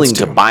 everybody people willing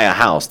to buy a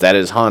house that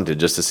is haunted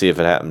just to see if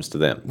it happens to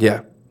them.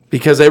 Yeah,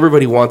 because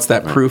everybody wants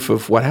that proof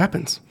of what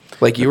happens.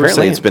 Like you were saying.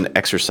 Apparently it's been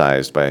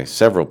exorcised by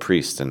several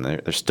priests, and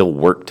there's still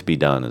work to be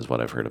done, is what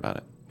I've heard about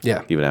it.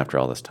 Yeah. Even after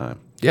all this time.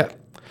 Yeah.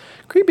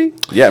 Creepy.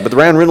 Yeah, but the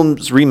Ryan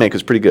Reynolds remake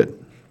is pretty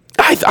good.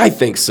 I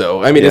think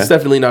so. I mean, it's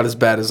definitely not as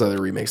bad as other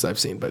remakes I've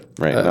seen, but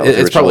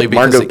it's probably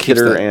because Margot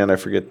Kidder and I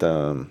forget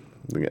the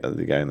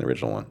guy in the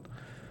original one.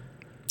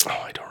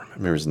 Oh, I don't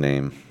remember his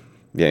name.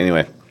 Yeah,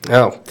 anyway.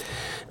 Oh.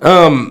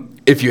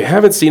 If you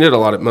haven't seen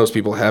it, most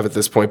people have at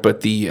this point,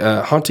 but the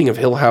Haunting of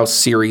Hill House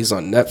series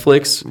on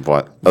Netflix.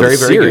 What? Very,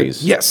 very series?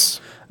 Good. Yes.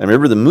 I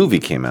remember the movie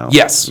came out.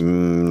 Yes.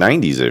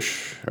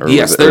 90s-ish.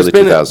 Yes,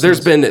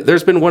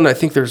 there's been one, I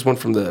think there's one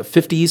from the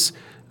 50s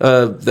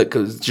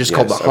that just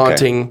called The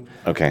Haunting,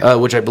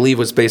 which I believe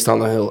was based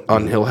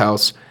on Hill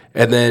House.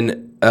 And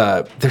then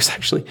there's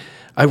actually,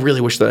 I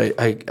really wish that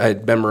I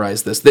had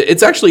memorized this.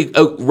 It's actually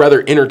a rather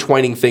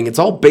intertwining thing. It's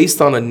all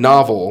based on a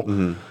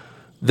novel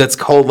that's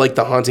called like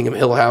The Haunting of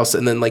Hill House,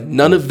 and then like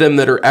none of them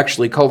that are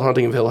actually called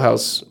Haunting of Hill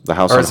House, The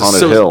House on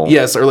Haunted Hill,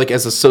 yes, are like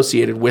as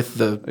associated with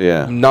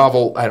the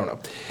novel. I don't know,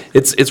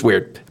 it's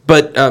weird,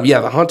 but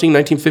The Haunting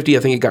 1950,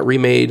 I think it got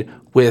remade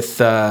with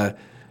Liam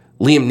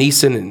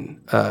Neeson and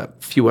a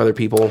few other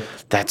people.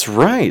 That's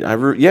right. I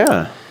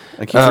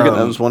keep forgetting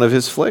that was one of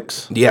his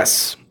flicks.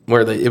 Yes,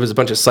 where it was a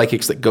bunch of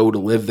psychics that go to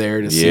live there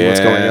to see what's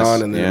going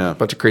on, and then a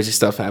bunch of crazy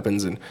stuff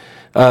happens, and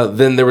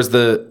then there was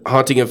the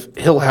Haunting of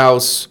Hill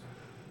House.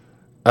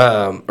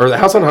 Or the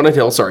House on Haunted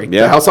Hill, sorry.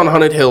 Yeah. The House on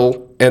Haunted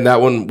Hill, and that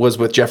one was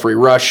with Jeffrey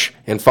Rush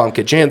and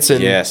Famke Janssen.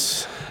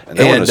 Yes. And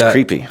that one was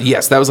creepy.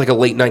 Yes, that was like a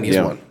late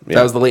 90s one. Yeah.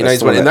 That was the late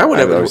 90s one. And that one,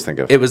 I always think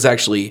of. It was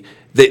actually,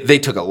 they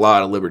took a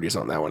lot of liberties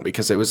on that one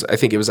because I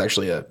think it was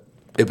actually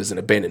it was an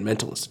abandoned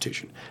mental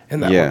institution.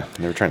 And that one.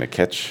 They were trying to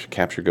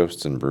capture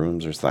ghosts in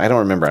brooms or something. I don't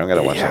remember. I don't got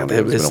to watch that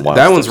one. It's been a while.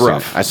 That one's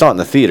rough. I saw it in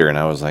the theater and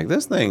I was like,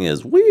 this thing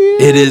is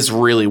weird. It is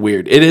really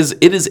weird. It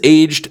is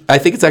aged. I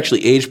think it's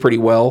actually aged pretty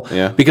well.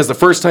 Yeah. Because the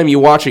first time you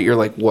watch it, you're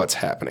like, what's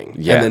happening?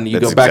 Yeah. And then you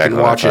go back and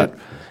watch it.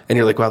 And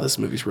you're like, wow, this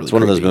movie's really It's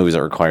one of those movies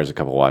that requires a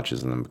couple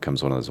watches and then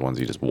becomes one of those ones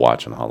you just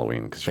watch on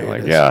Halloween because you're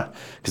like,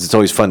 because it's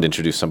always fun to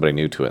introduce somebody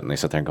new to it and they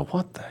sit there and go,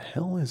 what the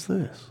hell is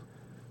this?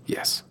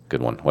 Yes.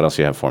 Good one. What else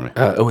do you have for me?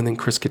 And then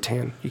Chris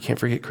Kattan. You can't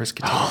forget Chris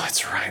Kattan. Oh,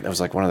 that's right. That was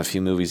like one of the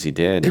few movies he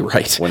did.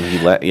 Right. When he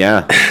that's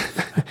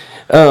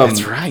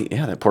right.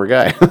 Yeah, that poor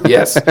guy.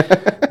 Yes.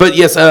 But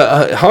yes,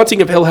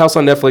 Haunting of Hill House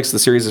on Netflix, the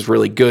series is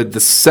really good. The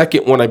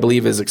second one, I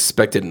believe, is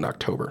expected in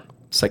October.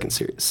 Second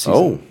season.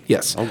 Oh.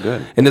 Yes. Oh,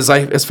 good. And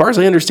as far as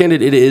I understand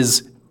it, it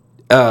is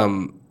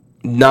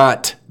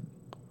not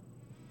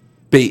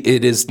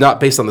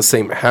based on the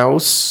same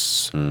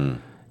house.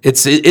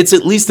 It's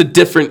at least a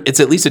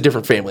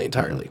different family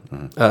entirely.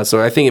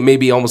 So I think it may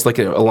be almost like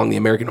along the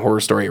American Horror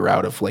Story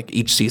route of like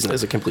each season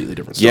is a completely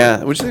different story.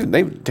 Yeah, which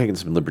they've taken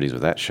some liberties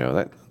with that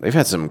show. They've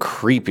had some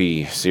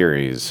creepy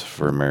series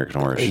for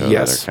American Horror shows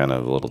that are kind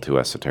of a little too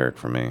esoteric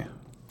for me.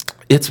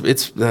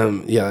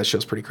 That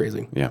show's pretty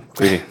crazy. Yeah,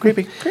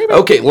 creepy.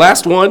 Okay,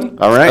 last one.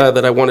 All right,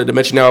 that I wanted to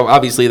mention. Now,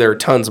 obviously there are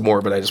tons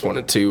more, but I just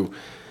wanted to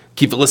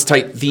keep the list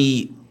tight.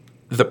 The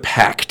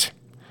Pact.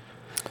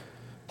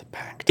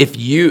 If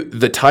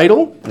the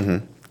title,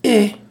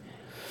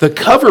 the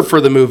cover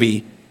for the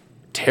movie,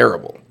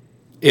 terrible.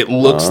 It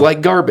looks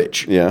like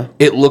garbage. Yeah.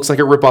 It looks like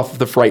a ripoff of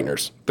The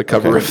Frighteners, the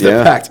cover of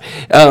The Pact.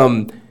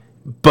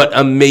 But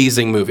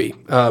amazing movie.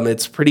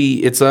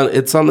 It's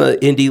on the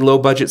indie low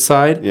budget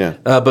side. Yeah.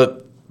 But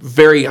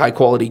very high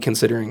quality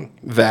considering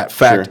that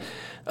fact.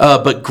 Sure.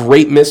 But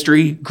great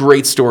mystery,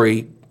 great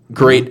story,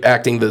 great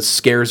acting. The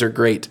scares are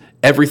great.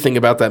 Everything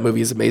about that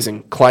movie is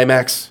amazing.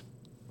 Climax.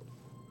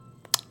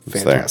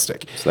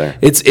 Fantastic. It's there.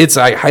 It's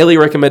I highly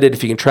recommend it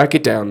if you can track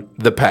it down,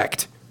 The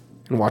Pact,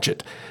 and watch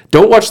it.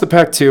 Don't watch The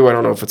Pact 2. I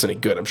don't know if it's any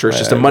good. I'm sure it's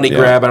just a money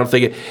grab. I don't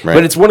think it. Right.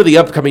 But it's one of the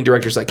upcoming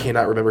directors. I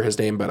cannot remember his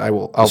name, but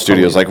I'll. The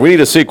studio's like, we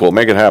need a sequel.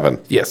 Make it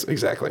happen. Yes,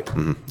 exactly.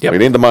 Yep. We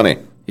need the money.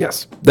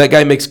 Yes. That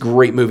guy makes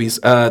great movies.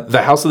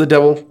 The House of the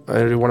Devil, I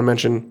do want to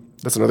mention.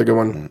 That's another good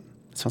one.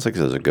 It sounds like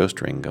there's a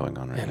ghost ring going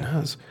on right It now.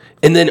 does.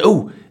 And then,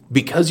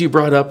 because you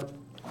brought up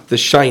The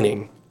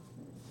Shining,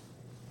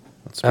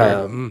 That's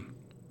weird.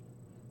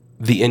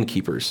 The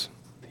Innkeepers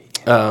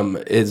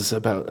is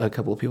about a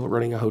couple of people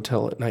running a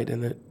hotel at night,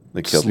 and They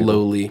it kill people?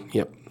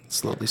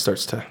 slowly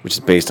starts to... Which is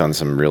based on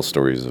some real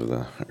stories of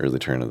the early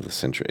turn of the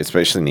century,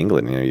 especially in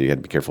England. You had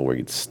to be careful where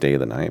you'd stay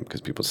the night because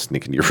people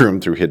sneak into your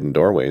room through hidden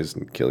doorways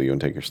and kill you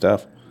and take your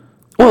stuff.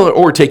 Well,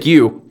 or take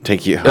you.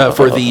 Take you.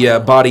 For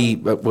the body...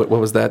 what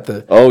was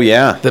that? Oh,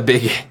 yeah. The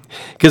big...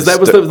 Because that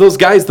was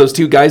those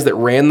two guys that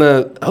ran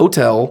the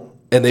hotel,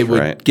 and they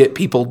would get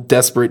people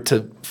desperate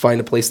to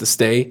find a place to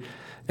stay,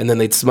 and then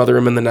they'd smother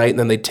them in the night, and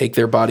then they'd take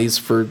their bodies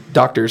for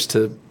doctors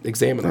to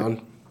examine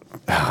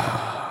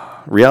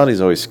on. Reality is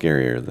always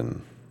scarier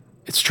than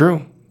It's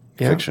true.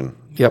 Yeah. fiction,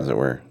 Yep. as it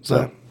were.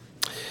 So,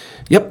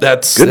 yep,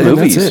 that's Good that's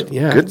movies. it.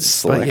 Yeah. Good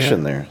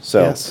selection there.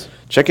 So Yes.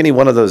 check any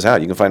one of those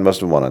out. You can find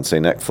most of them on, say,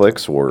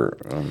 Netflix or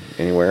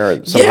anywhere.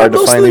 It's Yeah, hard to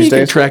most of find them these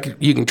days.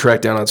 you can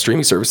track down on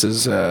streaming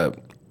services.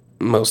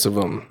 Most of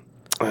them.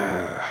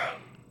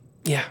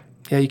 Yeah,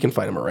 you can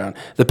find them around.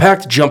 The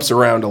Pact jumps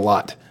around a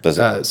lot. Does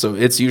it? So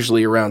it's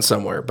usually around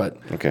somewhere, but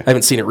Okay. I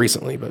haven't seen it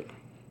recently, but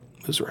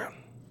it was around.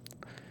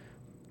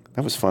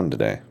 That was fun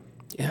today.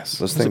 Yes. Those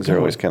it was a things good are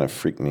always one. kind of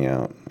freak me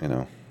out,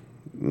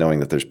 knowing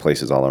that there's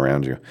places all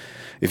around you.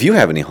 If you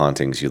have any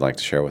hauntings you'd like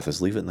to share with us,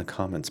 leave it in the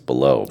comments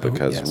below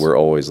because yes. we're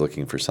always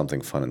looking for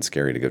something fun and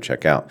scary to go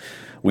check out.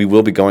 We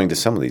will be going to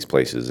some of these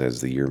places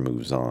as the year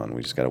moves on.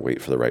 We just got to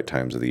wait for the right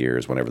times of the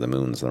years, whenever the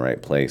moon's in the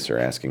right place, or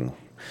asking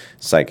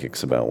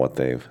psychics about what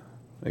they've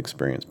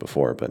experienced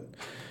before. But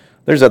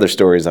there's other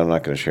stories I'm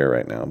not going to share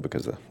right now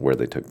because of where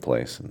they took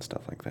place and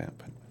stuff like that.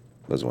 But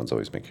those ones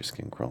always make your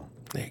skin crawl.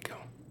 There you go.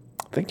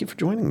 Thank you for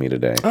joining me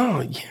today.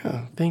 Oh,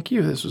 yeah. Thank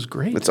you. This was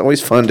great. It's always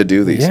fun to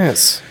do these.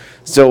 Yes.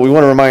 So we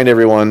want to remind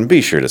everyone,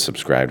 be sure to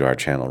subscribe to our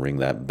channel, ring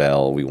that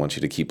bell. We want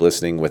you to keep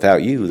listening.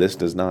 Without you, this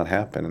does not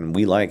happen, and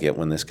we like it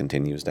when this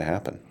continues to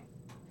happen.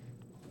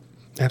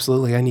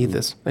 Absolutely. I need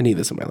this. I need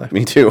this in my life.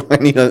 Me too. I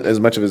need as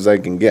much of it as I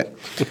can get.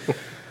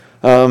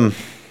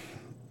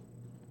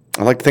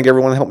 I'd like to thank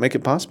everyone that helped make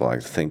it possible. I'd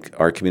like to thank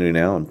our community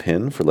now and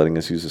Penn for letting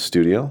us use the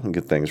studio and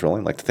get things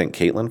rolling. I'd like to thank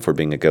Caitlin for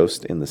being a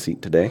ghost in the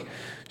seat today.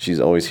 She's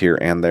always here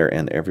and there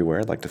and everywhere.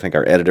 I'd like to thank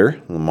our editor,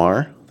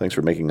 Lamar. Thanks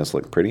for making us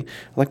look pretty.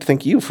 I'd like to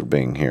thank you for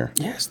being here.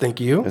 Yes. Thank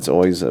you. It's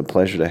always a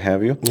pleasure to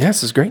have you.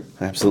 Yes, it's great.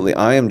 Absolutely.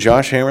 I am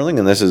Josh Hammerling,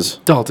 and this is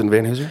Dalton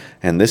Van Hooser.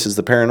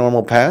 the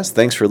Paranormal Past.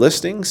 Thanks for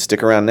listening.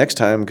 Stick around next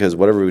time because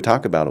whatever we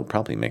talk about will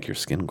probably make your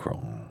skin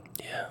crawl.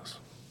 Yes.